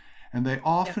 And they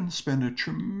often spend a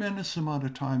tremendous amount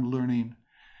of time learning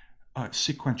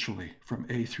sequentially from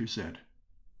A through Z.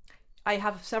 I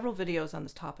have several videos on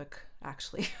this topic,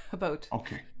 actually, about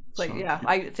It's like, So yeah,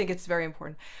 I think it's very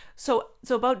important. So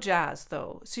about jazz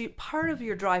though. So part of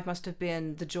your drive must have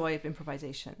been the joy of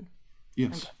improvisation. I yes,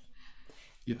 guess.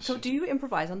 yes, So yes. do you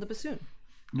improvise on the bassoon?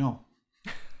 No,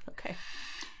 Okay.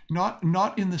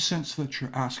 not in the sense that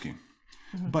you're asking.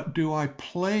 Hmm. But do I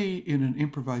play in an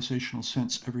improvisational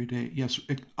sense every day? Yes.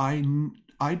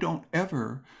 I don't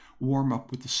ever warm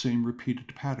up with the same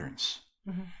repeated patterns.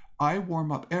 Hmm. I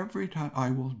warm up every time.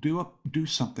 I will do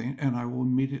something, and I will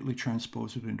immediately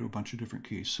transpose it into a bunch of different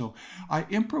keys. So I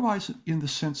improvise in the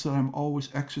sense that I'm always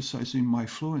exercising my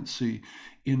fluency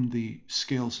in the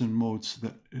scales and modes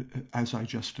that, as I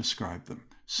just described them.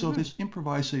 So Hmm. there's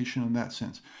improvisation in that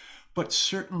sense, but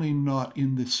certainly not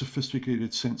in the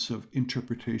sophisticated sense of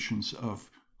interpretations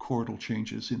of chordal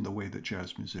changes in the way that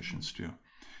jazz musicians do.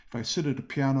 If I sit at a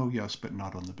piano, yes, but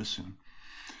not on the bassoon.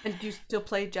 And do you still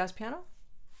play jazz piano?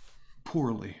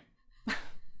 Poorly.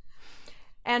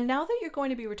 And now that you're going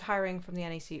to be retiring from the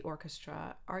NAC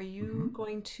orchestra, are you Mhm.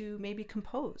 going to maybe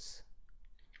compose?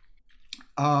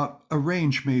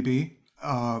 Arrange maybe,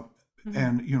 Hmm.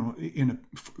 and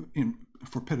in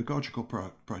for pedagogical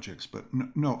projects, but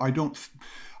no, I don't.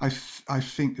 I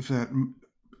think that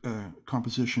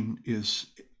composition is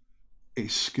a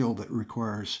skill that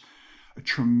requires a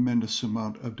tremendous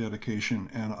amount of dedication,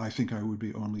 and I think I would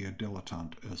be only a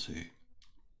dilettante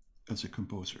as a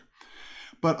composer.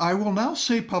 But I will now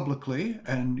say publicly,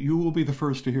 and you will be the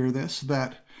first to hear this,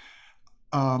 that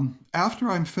after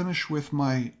I'm finished with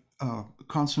my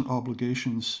constant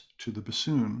obligations to the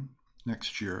bassoon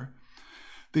next year,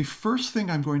 the first thing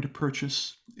I'm going to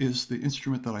purchase is the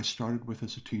instrument that I started with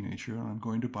as a teenager. And I'm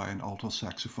going to buy an alto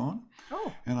saxophone,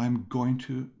 Oh, and I'm going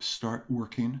to start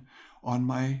working on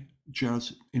my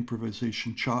jazz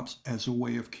improvisation chops as a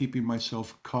way of keeping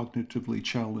myself cognitively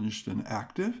challenged and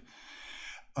active.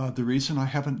 The reason I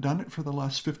haven't done it for the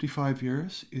last 55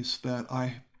 years is that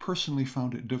I personally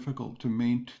found it difficult to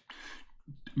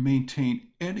maintain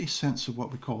any sense of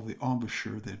what we call the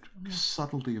embouchure, the mhm.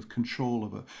 subtlety of control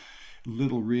of a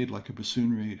little reed like a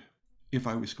bassoon reed. If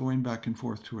I was going back and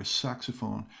forth to a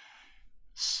saxophone,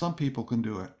 some people can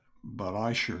do it, but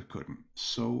I sure couldn't.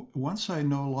 So once I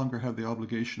no longer have the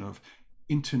obligation of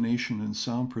intonation and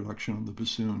sound production on the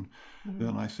bassoon, Mhm.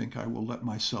 then I think I will let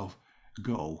myself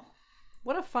go.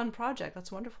 What a fun project.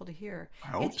 That's wonderful to hear.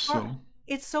 I It's hope hard. so.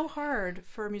 It's so hard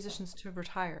for musicians to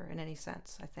retire in any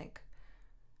sense, I think.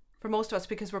 For most of us,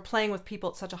 because we're playing with people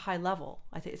at such a high level.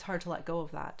 I think it's hard to let go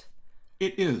of that.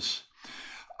 It is.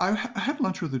 I had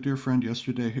lunch with a dear friend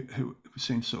yesterday who was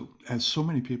saying, so, as so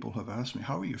many people have asked me,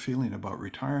 how are you feeling about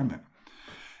retirement?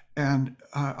 And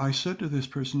I said to this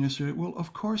person yesterday, well,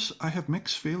 of course, I have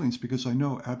mixed feelings because I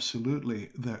know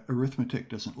absolutely that arithmetic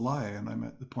doesn't lie, and I'm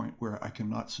at the point where I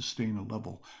cannot sustain a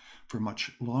level for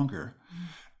much longer. Mhm.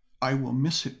 I will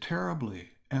miss it terribly.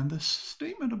 And the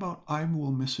statement about I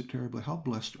will miss it terribly, how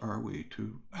blessed are we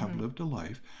to have Mhm. lived a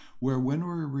life where when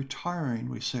we're retiring,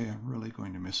 we say, I'm really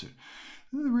going to miss it.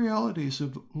 The realities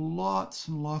of lots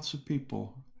and lots of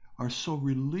people are so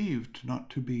relieved not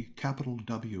to be capital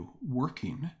W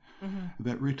working Mhm.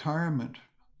 that retirement,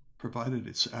 provided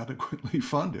it's adequately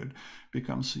funded,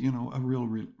 becomes a real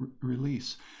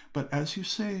release. But as you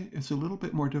say, it's a little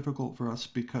bit more difficult for us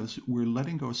because we're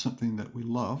letting go of something that we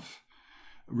love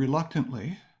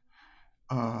reluctantly,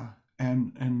 uh,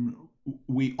 and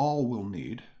we all will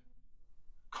need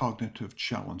cognitive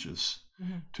challenges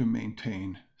Mhm. to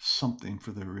maintain something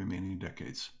for the remaining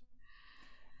decades.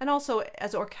 And also,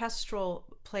 as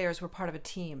orchestral players, we're part of a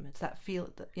team. It's that feel,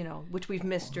 which we've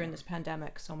missed during this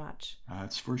pandemic so much.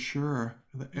 That's for sure.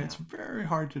 It's Yeah. very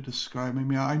hard to describe. I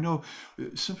mean, I know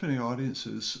symphony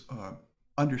audiences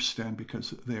understand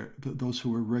because those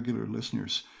who are regular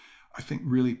listeners, I think,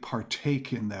 really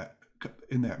partake in that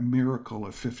miracle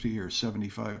of 50 or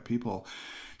 75 people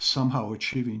somehow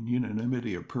achieving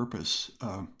unanimity of purpose.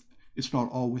 It's not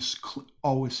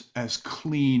always as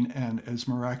clean and as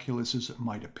miraculous as it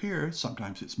might appear.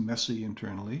 Sometimes it's messy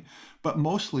internally, but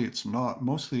mostly it's not.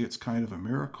 Mostly it's kind of a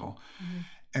miracle, Hmm.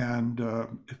 and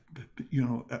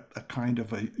a kind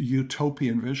of a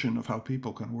utopian vision of how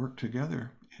people can work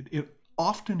together. It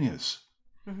often is.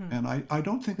 Hmm. And I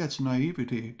don't think that's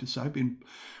naivety. I've been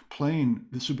playing,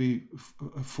 this would be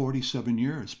 47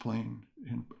 years playing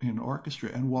in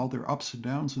orchestra. And while there are ups and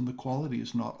downs and the quality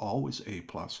is not always A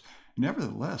plus,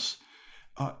 nevertheless,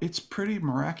 it's pretty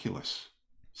miraculous.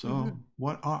 So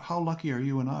Hmm. how lucky are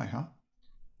you and I, huh?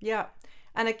 Yeah.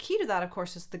 And a key to that, of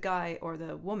course, is the guy or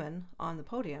the woman on the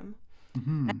podium.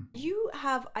 Hmm. You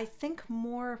have, I think,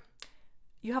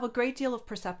 you have a great deal of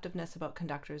perceptiveness about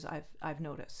conductors. I've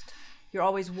noticed. You're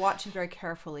always watching very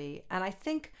carefully, and I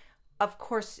think of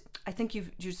course, I think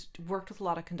you've just worked with a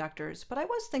lot of conductors, but I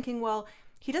was thinking, well,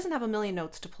 he doesn't have a million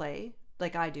notes to play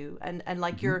like I do, and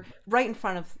like Mm-hmm. you're right in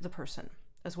front of the person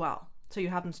as well. So you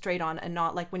have them straight on, and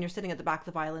not like when you're sitting at the back of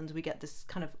the violins, we get this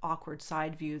kind of awkward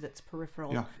side view that's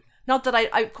peripheral. Yeah. Not that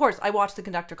I of course, I watch the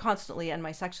conductor constantly and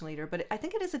my section leader, but I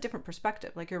think it is a different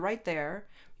perspective. Like you're right there,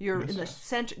 you're in Yes. the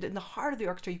center, in the heart of the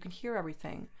orchestra, you can hear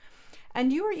everything.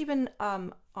 And you were even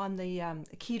on the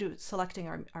key to selecting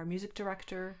our music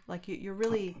director. Like you're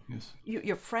really, Yes.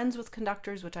 you're friends with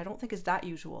conductors, which I don't think is that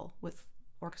usual with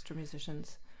orchestra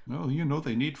musicians. No,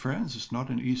 they need friends. It's not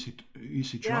an easy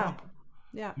Yeah, job.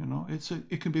 yeah.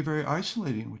 It can be very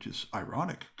isolating, which is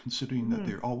ironic considering that Mm-hmm.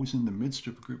 they're always in the midst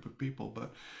of a group of people.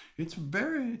 But it's a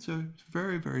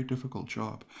very, very difficult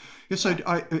job. Yes,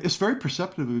 Yeah. it's very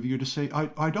perceptive of you to say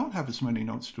I don't have as many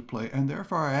notes to play, and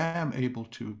therefore I am able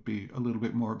to be a little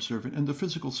bit more observant. And the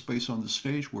physical space on the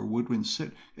stage where woodwinds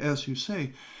sit, as you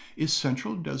say, is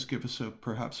central and does give us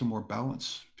perhaps a more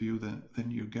balanced view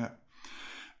than you get.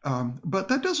 But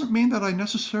that doesn't mean that I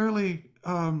necessarily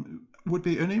would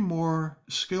be any more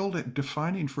skilled at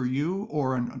defining for you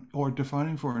or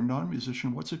defining for a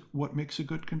non-musician what makes a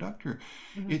good conductor.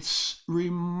 Mm-hmm. It's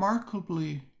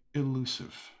remarkably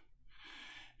elusive.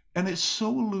 And it's so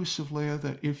elusive, Leah,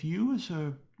 that if you as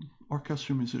a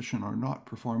orchestra musician are not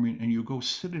performing and you go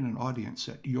sit in an audience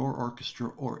at your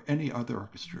orchestra or any other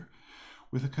orchestra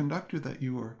with a conductor that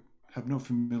have no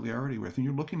familiarity with, and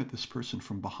you're looking at this person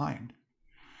from behind,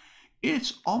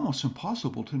 it's almost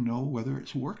impossible to know whether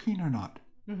it's working or not.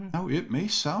 Mm-hmm. Now, it may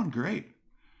sound great,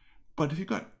 but if you've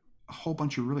got a whole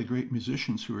bunch of really great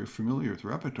musicians who are familiar with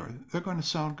repertoire, they're going to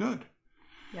sound good.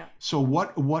 Yeah. So when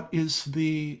does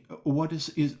the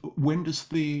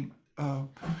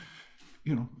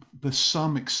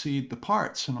sum exceed the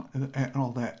parts and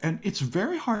all that? And it's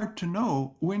very hard to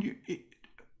know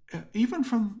even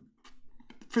from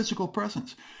physical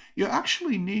presence. You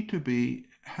actually need to be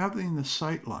having the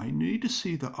sight line. You need to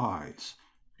see the eyes.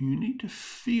 You need to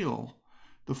feel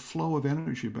the flow of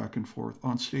energy back and forth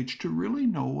on stage to really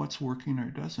know what's working or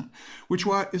doesn't.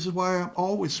 Is why I'm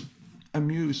always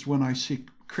amused when I see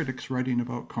critics writing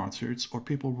about concerts or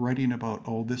people writing about,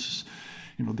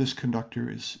 this conductor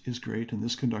is great and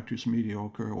this conductor is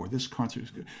mediocre or this concert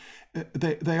is good.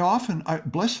 They often,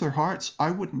 bless their hearts,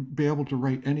 I wouldn't be able to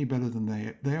write any better than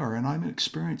they are, and I'm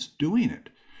experienced doing it.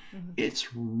 Mm-hmm.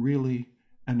 It's really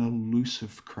an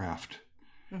elusive craft.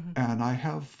 Mm-hmm. And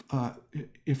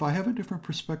if I have a different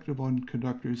perspective on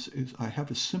conductors, I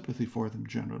have a sympathy for them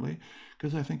generally,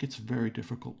 because I think it's very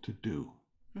difficult to do.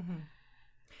 Mm-hmm.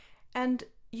 And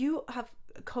you have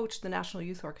coached the National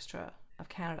Youth Orchestra of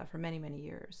Canada for many, many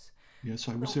years. Yes,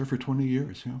 I was there for 20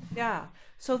 years, yeah. Yeah.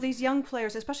 So these young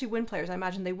players, especially wind players, I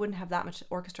imagine they wouldn't have that much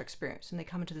orchestra experience, and they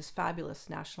come into this fabulous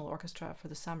national orchestra for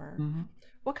the summer. Mm-hmm.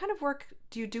 What kind of work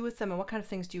do you do with them, and what kind of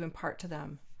things do you impart to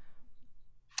them?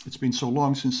 It's been so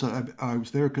long since I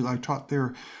was there, because I taught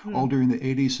there all Mm. during the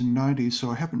 80s and 90s,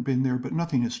 so I haven't been there, but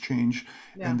nothing has changed.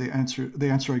 Yeah. And the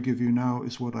answer I give you now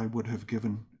is what I would have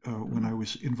given when Mm-hmm. I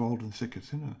was involved in the thick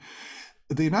of it.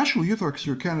 The National Youth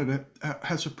Orchestra of Canada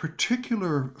has a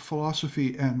particular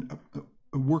philosophy and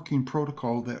a working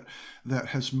protocol that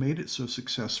has made it so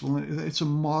successful. And it's a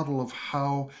model of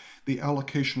how the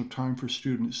allocation of time for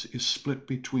students is split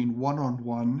between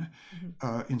one-on-one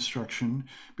instruction,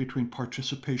 between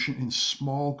participation in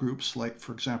small groups, like,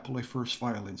 for example, a first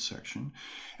violin section,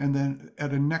 and then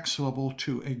at a next level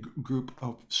to a group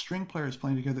of string players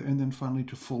playing together, and then finally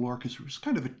to full orchestra. It's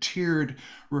kind of a tiered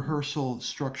rehearsal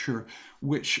structure,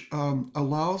 which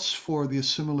allows for the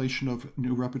assimilation of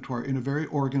new repertoire in a very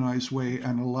organized way,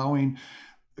 and allowing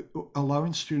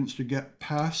students to get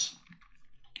past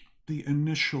the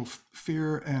initial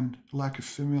fear and lack of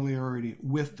familiarity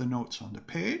with the notes on the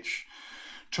page,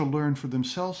 to learn for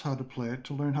themselves how to play it,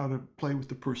 to learn how to play with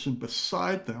the person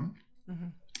beside them, Mm-hmm.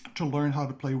 to learn how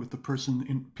to play with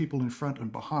the people in front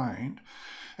and behind,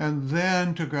 and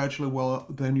then to gradually,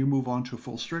 then you move on to a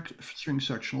full string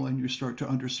sectional, and you start to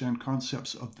understand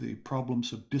concepts of the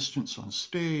problems of distance on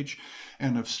stage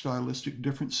and of stylistic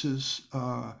differences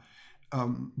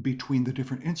between the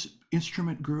different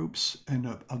instrument groups, and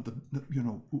of the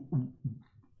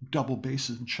double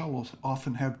basses and cellos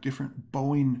often have different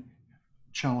bowing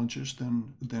challenges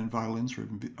than violins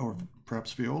or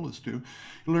perhaps violas do.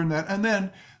 You learn that, and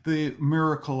then the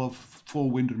miracle of full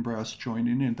wind and brass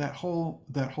joining in. That whole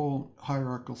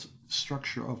hierarchical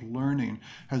structure of learning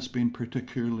has been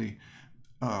particularly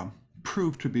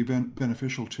proved to be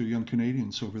beneficial to young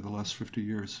Canadians over the last 50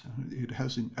 years. It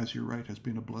has, as you're right, has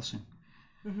been a blessing.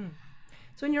 Mm-hmm.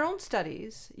 So in your own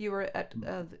studies, you were at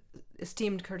the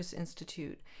esteemed Curtis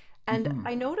Institute, And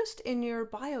I noticed in your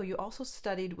bio you also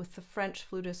studied with the French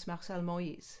flutist Marcel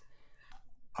Moïse.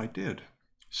 I did.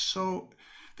 So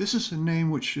this is a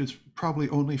name which is probably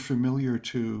only familiar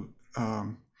to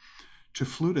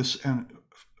flutists, and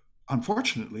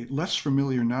unfortunately less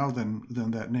familiar now than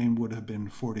that name would have been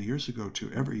 40 years ago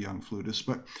to every young flutist.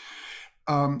 But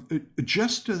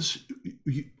just as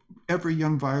every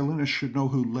young violinist should know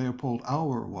who Leopold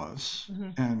Auer was,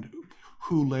 and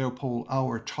who Leopold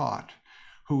Auer taught,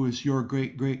 who is your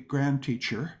great-great-grand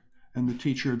teacher and the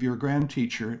teacher of your grand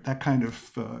teacher, that kind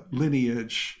of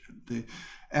lineage, the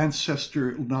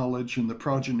ancestor knowledge and the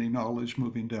progeny knowledge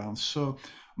moving down. So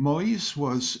Moïse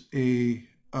was a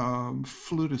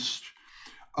flutist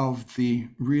of the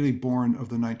really born of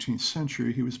the 19th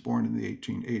century. He was born in the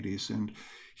 1880s, and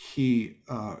he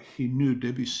knew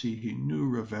Debussy, he knew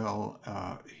Ravel,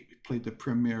 he played the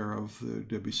premiere of the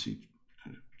Debussy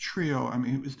trio. I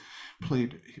mean, he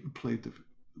played the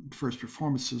first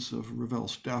performances of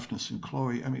Ravel's Daphnis and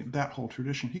Chloe. I mean, that whole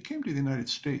tradition. He came to the United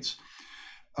States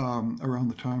around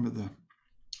the time of the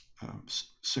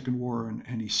Second War,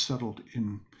 and he settled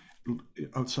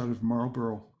outside of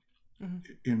Marlborough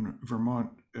in Vermont,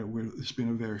 where there's been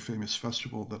a very famous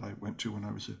festival that I went to when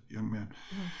I was a young man.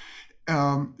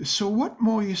 So what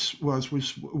Moïse was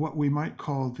what we might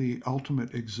call the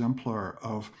ultimate exemplar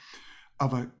of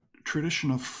a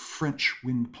tradition of French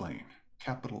wind playing,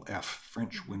 capital F,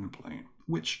 French wind playing,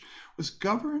 which was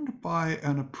governed by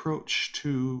an approach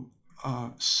to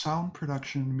sound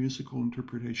production, musical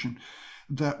interpretation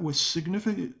that was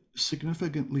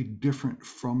significantly different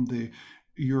from the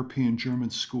European German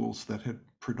schools that had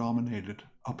predominated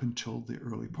up until the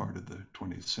early part of the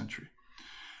 20th century.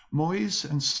 Moïse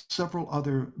and several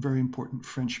other very important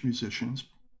French musicians,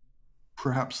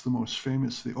 perhaps the most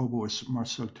famous, the oboist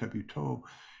Marcel Tabuteau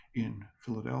in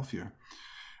Philadelphia,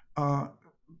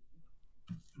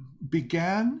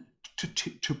 began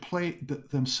to play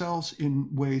themselves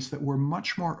in ways that were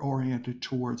much more oriented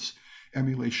towards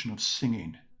emulation of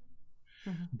singing.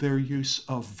 Their use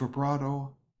of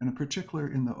vibrato, and in particular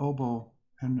in the oboe,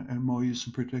 and Moïse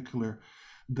in particular,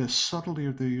 the subtlety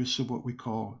of the use of what we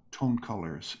call tone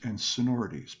colors and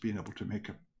sonorities, being able to make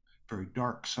a very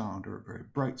dark sound or a very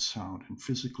bright sound, and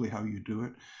physically how you do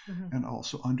it, and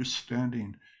also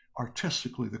understanding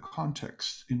artistically the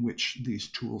context in which these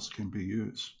tools can be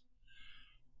used.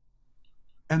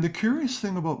 And the curious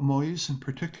thing about Moïse in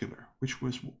particular, which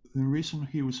was the reason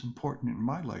he was important in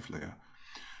my life, Leah,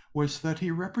 was that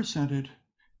he represented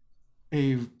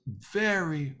a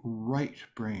very right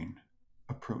brain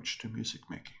approach to music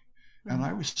making. And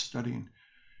I was studying,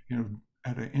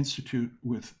 at an institute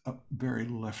with a very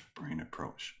left brain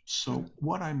approach. So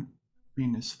what I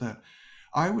mean is that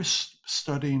I was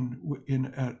studying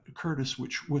at Curtis,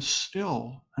 which was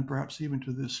still, and perhaps even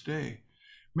to this day,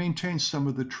 maintains some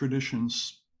of the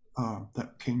traditions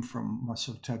that came from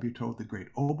Marcel Tabuteau, the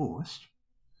great oboist,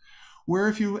 where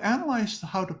if you analyze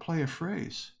how to play a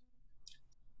phrase,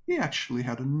 he actually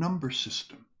had a number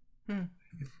system.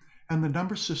 And the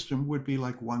number system would be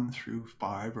like 1 through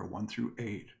 5 or 1 through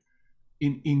 8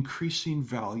 in increasing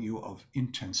value of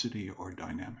intensity or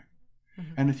dynamic.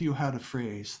 And if you had a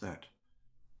phrase that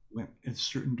went in a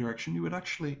certain direction, you would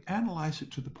actually analyze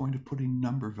it to the point of putting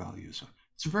number values on.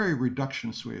 It's a very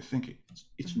reductionist way of thinking.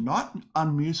 It's not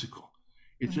unmusical.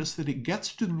 It's just that it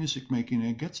gets to the music making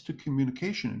and it gets to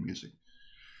communication in music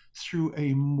through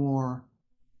a more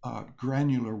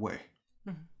granular way.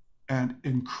 And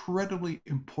incredibly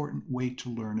important way to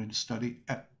learn and study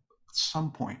at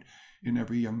some point in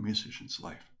every young musician's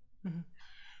life.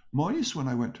 Moïse, when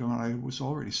I went to him, I was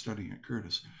already studying at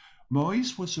Curtis,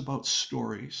 Moïse was about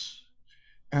stories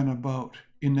and about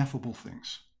ineffable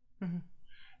things.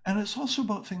 And it's also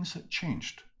about things that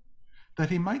changed, that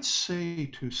he might say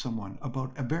to someone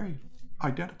about a very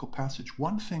identical passage,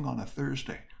 one thing on a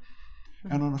Thursday,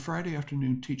 and on a Friday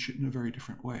afternoon teach it in a very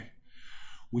different way.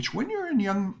 Which when you're a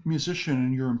young musician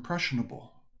and you're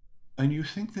impressionable, and you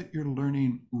think that you're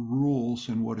learning rules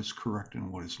and what is correct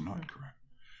and what is not correct,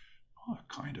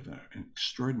 kind of an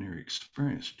extraordinary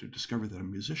experience to discover that a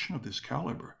musician of this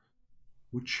caliber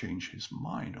would change his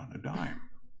mind on a dime.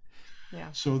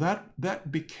 So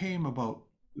that became about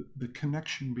the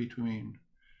connection between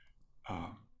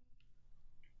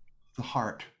the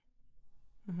heart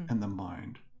and the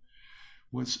mind,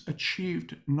 was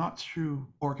achieved not through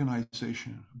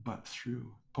organization, but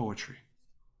through poetry,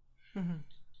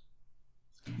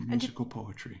 musical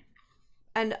poetry.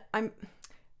 And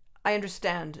I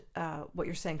understand what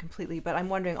you're saying completely, but I'm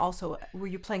wondering also, were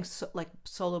you playing like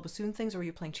solo bassoon things, or were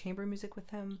you playing chamber music with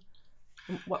him?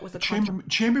 What was the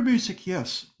chamber music?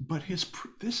 Yes, but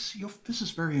this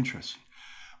is very interesting.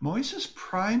 Moise's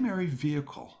primary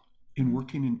vehicle in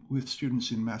working with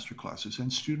students in master classes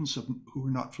and students who were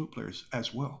not flute players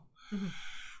as well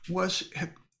was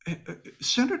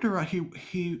centered around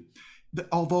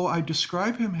although I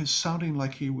describe him as sounding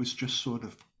like he was just sort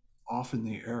of off in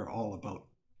the air all about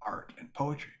art and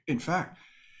poetry. In fact,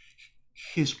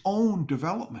 his own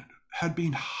development had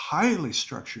been highly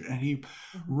structured, and he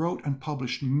wrote and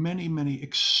published many, many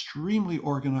extremely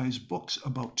organized books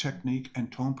about technique and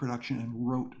tone production, and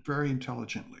wrote very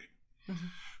intelligently.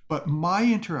 But my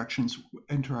interactions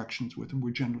with him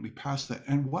were generally past that.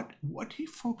 And what he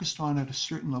focused on at a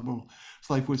certain level of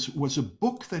life was a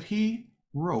book that he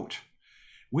wrote,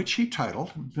 which he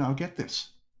titled, now get this,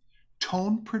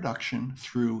 Tone Production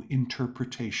Through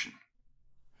Interpretation.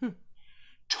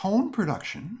 Tone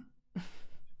production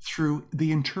through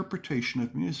the interpretation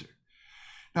of music.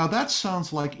 Now that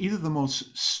sounds like either the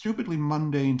most stupidly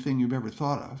mundane thing you've ever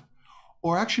thought of,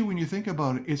 or actually when you think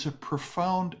about it, it's a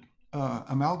profound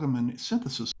amalgam and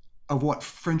synthesis of what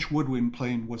French woodwind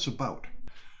playing was about.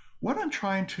 What I'm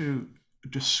trying to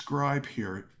describe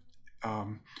here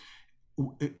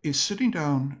is sitting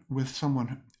down with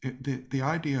someone. The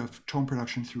idea of tone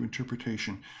production through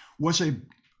interpretation was a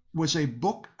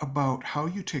book about how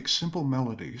you take simple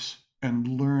melodies and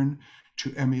learn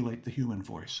to emulate the human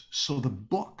voice. So the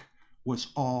book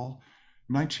was all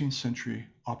 19th century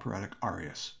operatic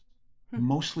arias,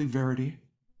 mostly Verdi,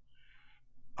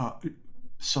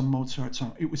 some Mozart,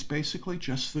 some. It was basically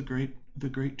just the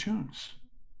great tunes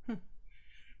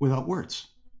without words.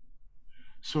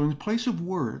 So in place of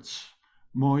words,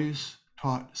 Moyes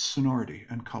taught sonority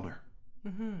and color,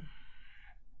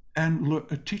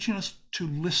 and teaching us to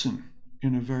listen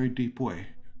in a very deep way.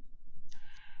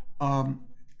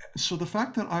 So the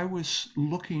fact that I was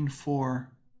looking for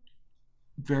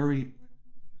very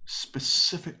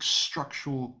specific,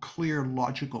 structural, clear,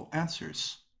 logical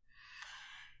answers,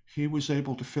 he was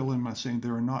able to fill in by saying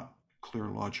there are not clear,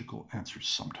 logical answers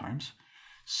sometimes.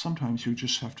 Sometimes you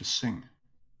just have to sing.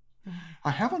 I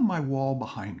have on my wall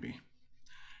behind me,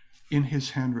 in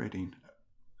his handwriting,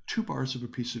 2 bars of a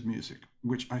piece of music,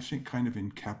 which I think kind of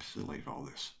encapsulate all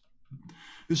this.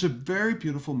 There's a very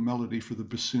beautiful melody for the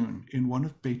bassoon in one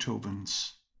of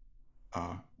Beethoven's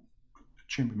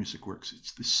chamber music works.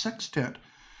 It's the sextet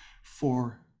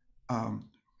for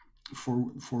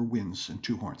winds and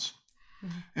 2 horns.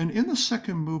 And in the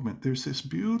second movement, there's this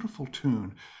beautiful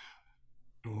tune.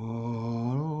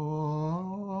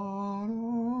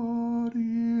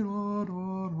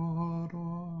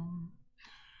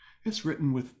 It's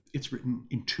written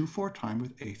in 2/4 time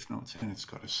with 8th notes, and it's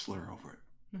got a slur over it.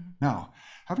 Now,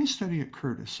 having studied at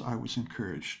Curtis, I was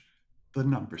encouraged. The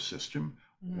number system,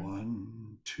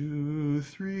 1, 2,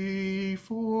 3,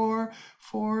 4,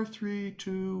 4, 3,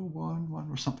 2, 1,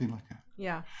 1, or something like that.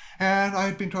 Yeah. And I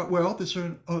had been taught, well, there's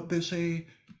 2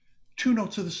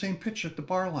 notes of the same pitch at the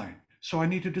bar line, so I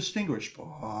need to distinguish.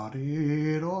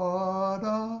 And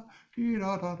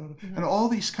all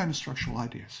these kind of structural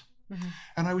ideas.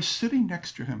 And I was sitting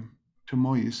next to him, to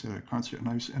Moyes at a concert,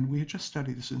 and we had just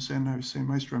studied this, and I was saying,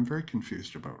 Maestro, I'm very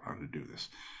confused about how to do this.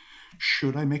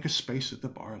 Should I make a space at the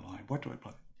bar line? What do I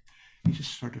play? He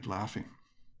just started laughing.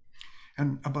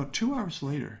 And about 2 hours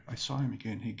later, I saw him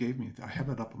again. He gave me, I have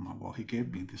it up on my wall, he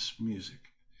gave me this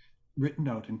music written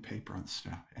out in paper on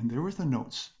staff. And there were the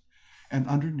notes, and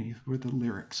underneath were the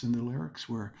lyrics. And the lyrics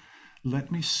were,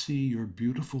 "Let me see your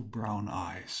beautiful brown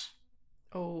eyes."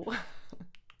 Oh.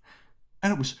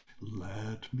 And it was,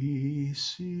 "Let me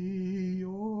see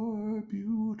your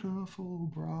beautiful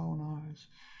brown eyes,"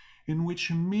 in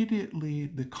which immediately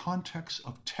the context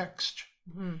of text,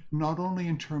 not only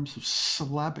in terms of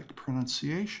syllabic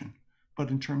pronunciation, but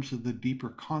in terms of the deeper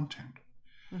content,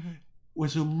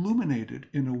 was illuminated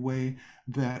in a way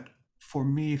that, for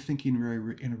me, thinking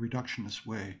in a reductionist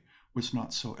way, was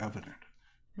not so evident.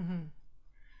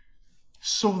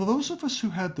 So those of us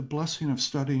who had the blessing of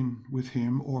studying with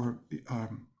him, or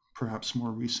perhaps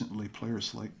more recently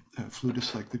players like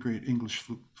flutists like the great English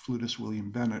flutist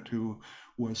William Bennett, who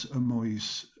was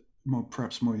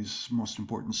perhaps Moyes' most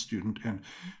important student and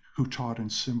who taught in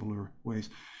similar ways,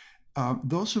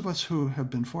 those of us who have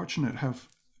been fortunate have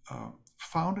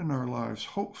found in our lives,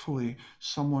 hopefully,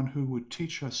 someone who would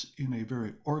teach us in a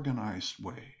very organized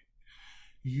way,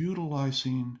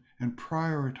 utilizing and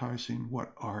prioritizing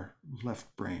what our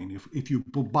left brain, if you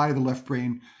buy the left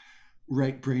brain,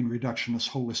 right brain reductionist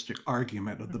holistic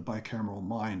argument of the bicameral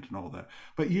mind and all that,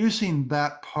 but using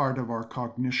that part of our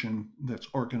cognition that's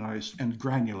organized and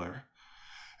granular,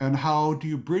 and how do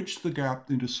you bridge the gap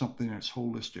into something that's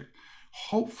holistic?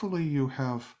 Hopefully you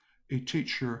have a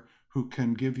teacher who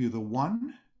can give you the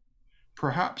one,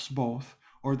 perhaps both,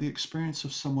 or the experience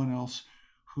of someone else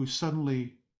who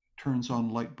suddenly turns on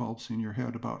light bulbs in your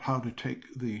head about how to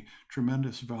take the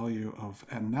tremendous value of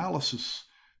analysis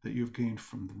that you've gained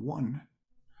from the one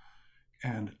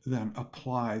and then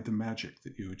apply the magic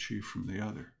that you achieve from the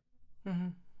other. Mm-hmm.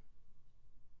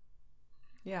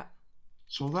 Yeah.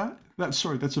 So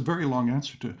that's a very long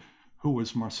answer to who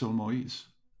was Marcel Moïse.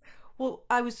 Well,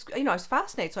 I was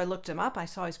fascinated, so I looked him up. I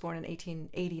saw he was born in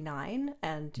 1889,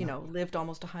 and Yeah. lived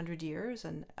almost 100 years.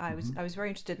 And I was Mm-hmm. I was very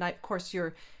interested. And of course,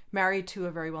 you're married to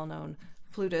a very well-known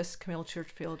flutist, Camille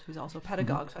Churchfield, who's also a Mm-hmm.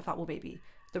 pedagogue. So I thought, well, maybe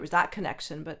there was that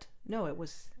connection, but no, it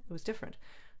was different.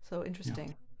 So Yeah.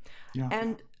 interesting. Yeah.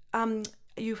 And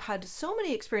you've had so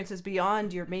many experiences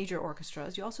beyond your major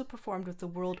orchestras. You also performed with the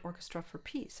World Orchestra for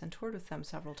Peace and toured with them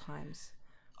several times.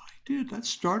 I did. That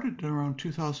started around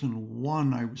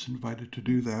 2001. I was invited to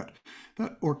do that.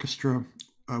 That orchestra,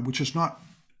 which has not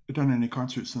done any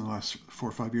concerts in the last 4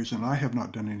 or 5 years, and I have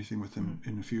not done anything with Mm-hmm.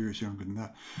 them in a few years younger than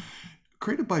that.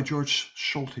 Created by George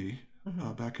Schulte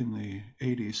Mm-hmm. back in the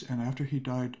 80s, and after he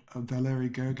died, Valery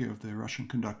Gergiev, the Russian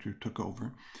conductor, took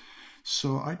over.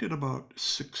 So I did about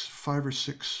 5 or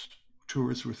 6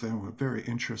 tours with them, a very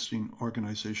interesting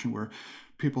organization where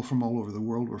people from all over the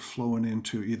world were flown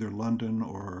into either London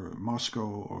or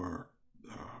Moscow or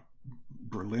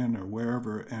Berlin or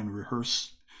wherever and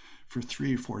rehearse for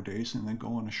 3 or 4 days and then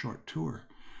go on a short tour.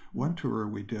 One tour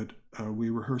we did, we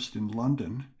rehearsed in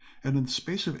London, and in the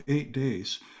space of 8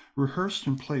 days, rehearsed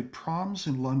and played proms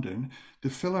in London, the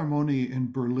Philharmonie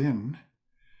in Berlin,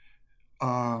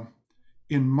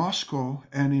 in Moscow,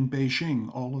 and in Beijing,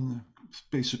 all in the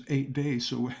space of 8 days.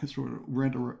 So we sort of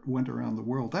went around the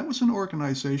world. That was an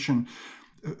organization,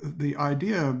 the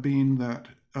idea being that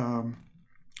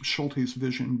Schulte's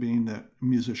vision being that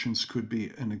musicians could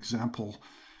be an example,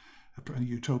 a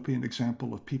utopian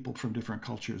example of people from different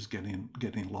cultures getting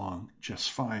along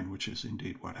just fine, which is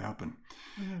indeed what happened.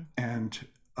 Mm-hmm. And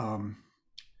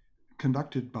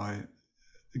conducted by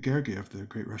Gergiev, the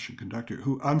great Russian conductor,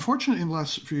 who unfortunately in the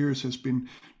last few years has been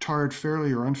tarred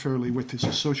fairly or unfairly with his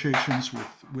associations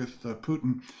with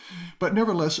Putin, but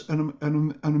nevertheless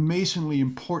an amazingly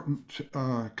important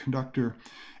conductor,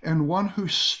 and one who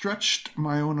stretched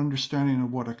my own understanding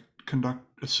of what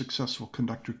a successful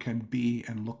conductor can be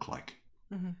and look like.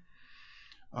 Mm-hmm.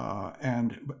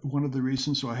 And one of the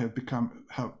reasons I have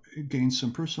gained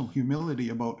some personal humility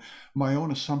about my own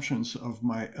assumptions of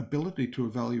my ability to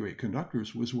evaluate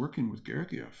conductors was working with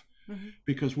Gergiev. Mm-hmm.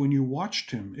 Because when you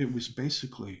watched him, it was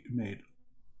basically made,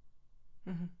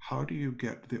 Mm-hmm. how do you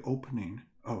get the opening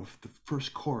of the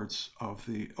first chords of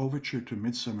the overture to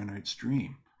Midsummer Night's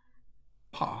Dream,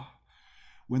 pa,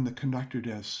 when the conductor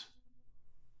does,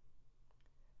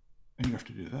 and you have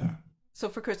to do that. So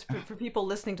for Chris, for people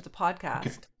listening to the podcast,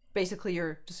 Okay. basically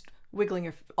you're just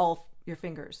wiggling all your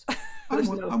fingers.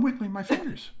 I'm wiggling my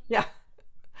fingers. Yeah.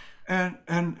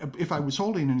 And if I was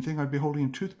holding anything, I'd be holding a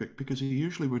toothpick, because he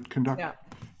usually would conduct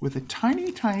with a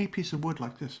tiny, tiny piece of wood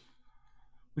like this,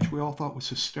 which we all thought was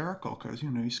hysterical because,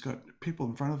 he's got people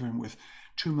in front of him with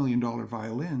 $2 million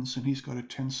violins, and he's got a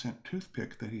 10-cent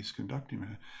toothpick that he's conducting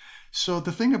with. So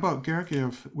the thing about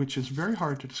Gergiev, which is very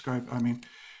hard to describe, I mean,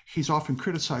 he's often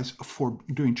criticized for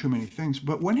doing too many things,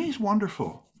 but when he's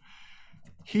wonderful,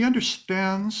 he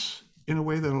understands in a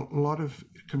way that a lot of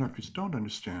conductors don't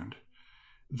understand,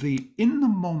 the in the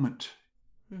moment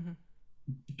Mm-hmm.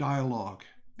 dialogue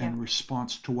and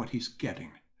response to what he's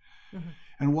getting. Mm-hmm.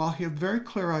 And while he had very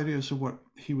clear ideas of what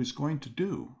he was going to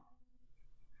do,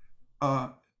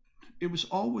 it was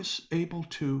always able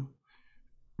to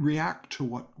react to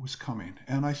what was coming.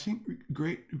 And I think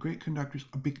great conductors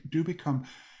do become,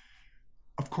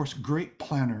 of course, great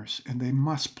planners, and they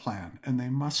must plan and they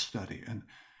must study.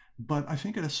 But I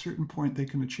think at a certain point they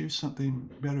can achieve something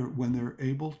better when they're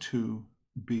able to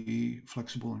be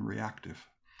flexible and reactive.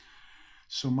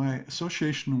 So my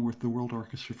association with the World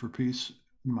Orchestra for Peace,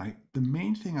 the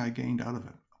main thing I gained out of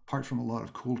it, apart from a lot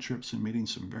of cool trips and meeting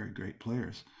some very great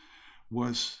players,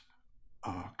 was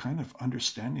kind of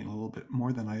understanding a little bit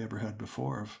more than I ever had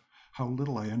before of how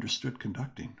little I understood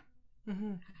conducting.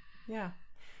 Mm-hmm. Yeah.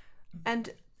 And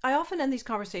I often end these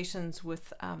conversations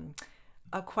with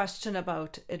a question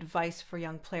about advice for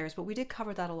young players, but we did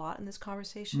cover that a lot in this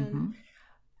conversation. Mm-hmm.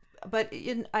 But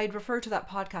I'd refer to that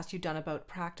podcast you'd done about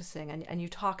practicing, and you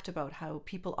talked about how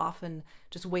people often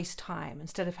just waste time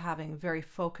instead of having very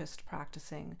focused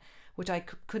practicing, which I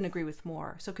couldn't agree with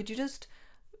more. So could you just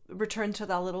return to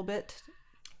that a little bit?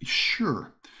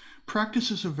 Sure.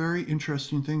 Practice is a very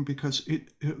interesting thing because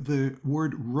the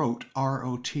word rote,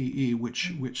 R-O-T-E,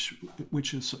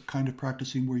 which is a kind of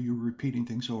practicing where you're repeating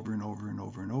things over and over and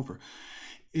over and over.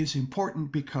 is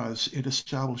important because it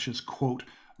establishes, quote,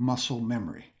 muscle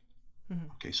memory.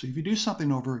 Mm-hmm. Okay, so if you do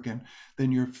something over again,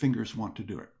 then your fingers want to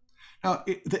do it. Now,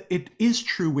 it is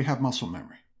true we have muscle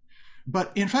memory,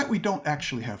 but in fact, we don't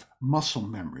actually have muscle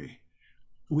memory.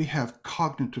 We have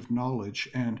cognitive knowledge,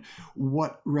 and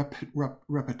what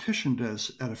repetition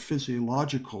does at a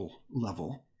physiological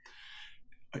level,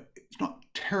 it's not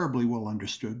terribly well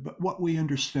understood, but what we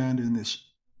understand in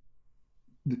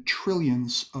the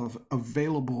trillions of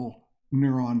available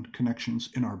neuron connections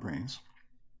in our brains,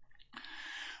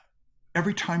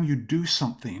 every time you do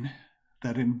something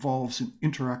that involves an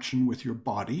interaction with your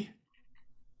body,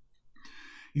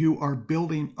 you are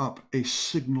building up a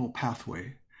signal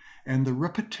pathway, and the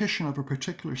repetition of a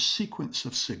particular sequence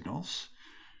of signals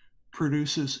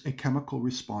produces a chemical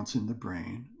response in the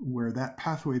brain where that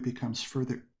pathway becomes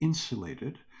further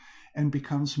insulated and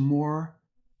becomes more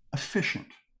efficient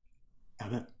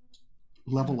at a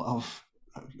level of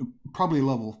probably a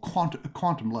level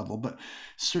quantum level, but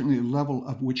certainly a level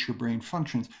of which your brain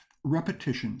functions.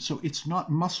 Repetition. So it's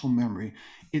not muscle memory.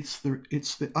 It's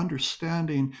the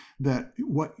understanding that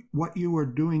what you are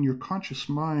doing, your conscious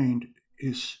mind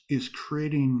is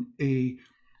creating a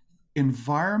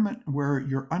environment where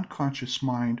your unconscious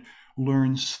mind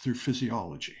learns through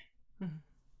physiology.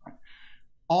 Mm-hmm.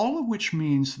 All of which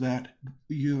means that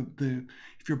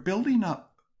if you're building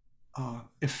up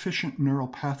efficient neural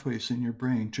pathways in your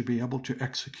brain to be able to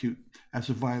execute as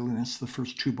a violinist the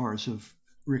first two bars of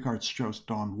Richard Strauss'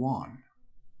 Don Juan,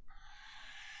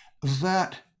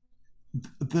 that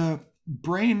the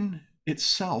brain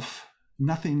itself,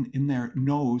 nothing in there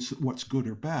knows what's good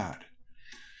or bad.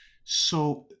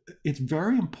 So it's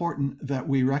very important that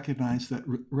we recognize that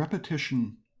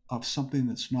repetition of something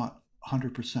that's not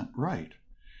 100% right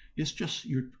is just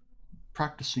you're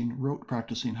rote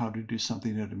practicing how to do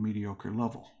something at a mediocre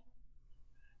level.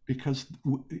 Because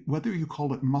whether you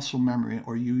call it muscle memory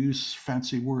or you use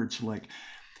fancy words like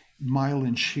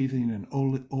myelin sheathing and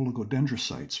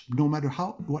oligodendrocytes, no matter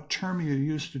what term you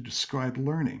use to describe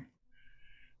learning,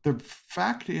 the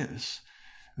fact is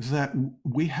that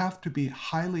we have to be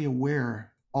highly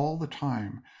aware all the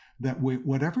time that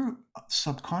whatever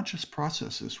subconscious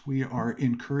processes we are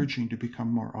encouraging to become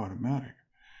more automatic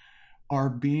are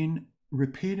being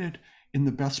repeated in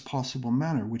the best possible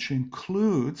manner, which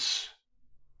includes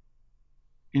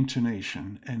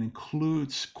intonation and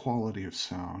includes quality of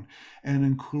sound and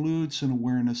includes an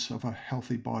awareness of a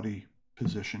healthy body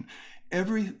position.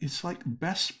 It's like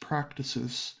best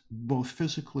practices, both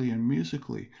physically and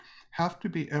musically, have to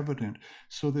be evident.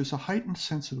 So there's a heightened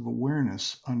sense of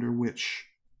awareness under which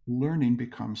learning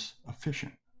becomes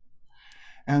efficient.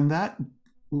 And that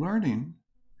learning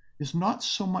is not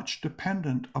so much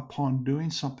dependent upon doing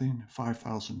something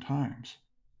 5,000 times,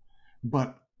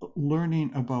 but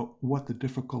learning about what the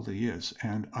difficulty is.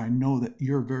 And I know that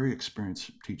you're a very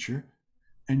experienced teacher,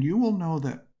 and you will know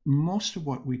that most of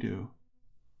what we do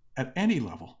at any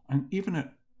level, and even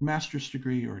at master's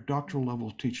degree or doctoral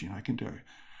level teaching, I can tell you,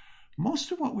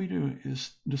 most of what we do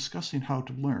is discussing how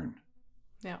to learn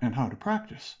and how to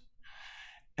practice.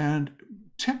 And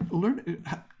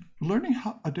learning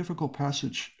a difficult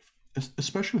passage,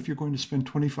 especially if you're going to spend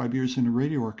 25 years in a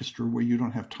radio orchestra where you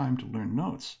don't have time to learn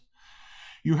notes,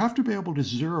 you have to be able to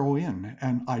zero in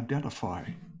and identify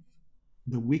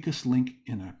the weakest link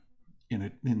in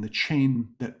the chain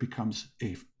that becomes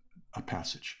a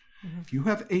passage. Mm-hmm. If you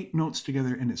have 8 notes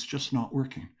together and it's just not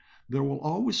working, there will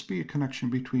always be a connection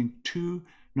between 2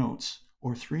 notes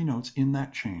or 3 notes in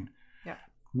that chain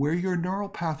where your neural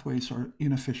pathways are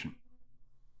inefficient.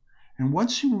 And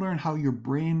once you learn how your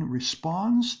brain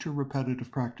responds to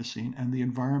repetitive practicing and the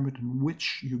environment in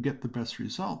which you get the best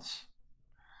results,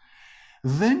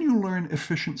 then you learn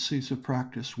efficiencies of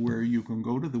practice where you can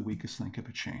go to the weakest link of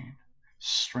a chain,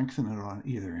 strengthen it on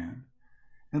either end,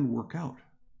 and work out.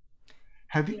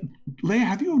 Leah,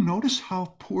 have you noticed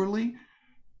how poorly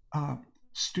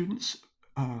students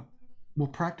will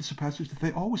practice a passage? That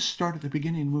they always start at the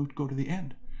beginning and go to the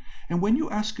end. And when you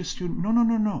ask a student, no,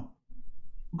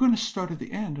 we're going to start at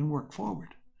the end and work forward.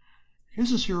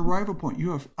 This is your arrival point.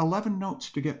 You have 11 notes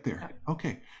to get there.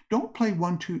 Okay, don't play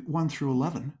 1 through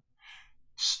 11.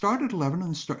 Start at 11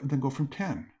 and then go from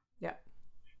 10. Yeah.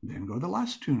 Then go to the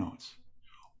last 2 notes.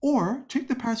 Or take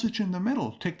the passage in the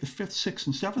middle, take the 5th, 6th,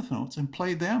 and 7th notes and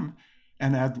play them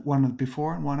and add one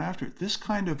before and one after. This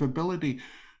kind of ability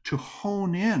to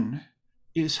hone in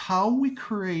is how we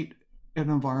create an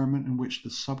environment in which the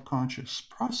subconscious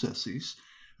processes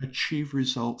achieve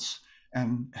results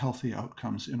and healthy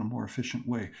outcomes in a more efficient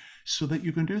way, so that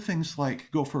you can do things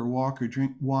like go for a walk or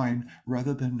drink wine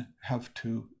rather than have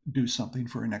to do something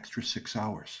for an extra 6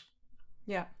 hours.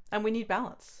 Yeah, and we need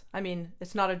balance. I mean,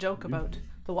 it's not a joke Yeah. about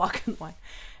the walk and line.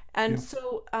 And Yeah.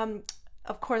 so,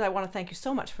 of course, I want to thank you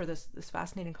so much for this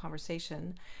fascinating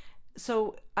conversation.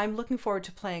 So I'm looking forward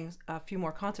to playing a few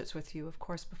more concerts with you, of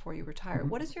course, before you retire. Mhm.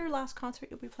 What is your last concert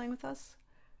you'll be playing with us?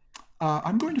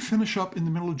 I'm going to finish up in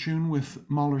the middle of June with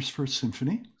Mahler's First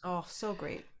Symphony. Oh, so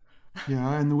great.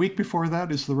 Yeah, and the week before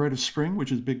that is The Rite of Spring,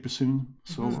 which is big bassoon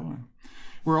Hmm. solo.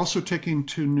 We're also taking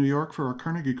to New York for our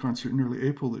Carnegie concert in early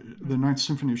April, the Ninth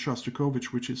Symphony of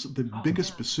Shostakovich, which is the Oh,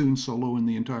 biggest yeah. bassoon solo in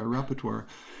the entire repertoire.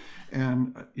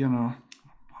 And,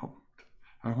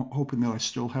 I'm hoping that I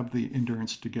still have the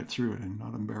endurance to get through it and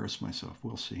not embarrass myself.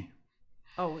 We'll see.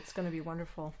 Oh, it's going to be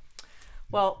wonderful.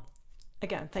 Well,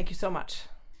 again, thank you so much.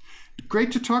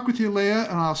 Great to talk with you, Leah,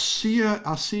 and I'll see you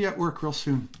at work real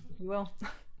soon. You will.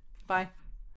 Bye.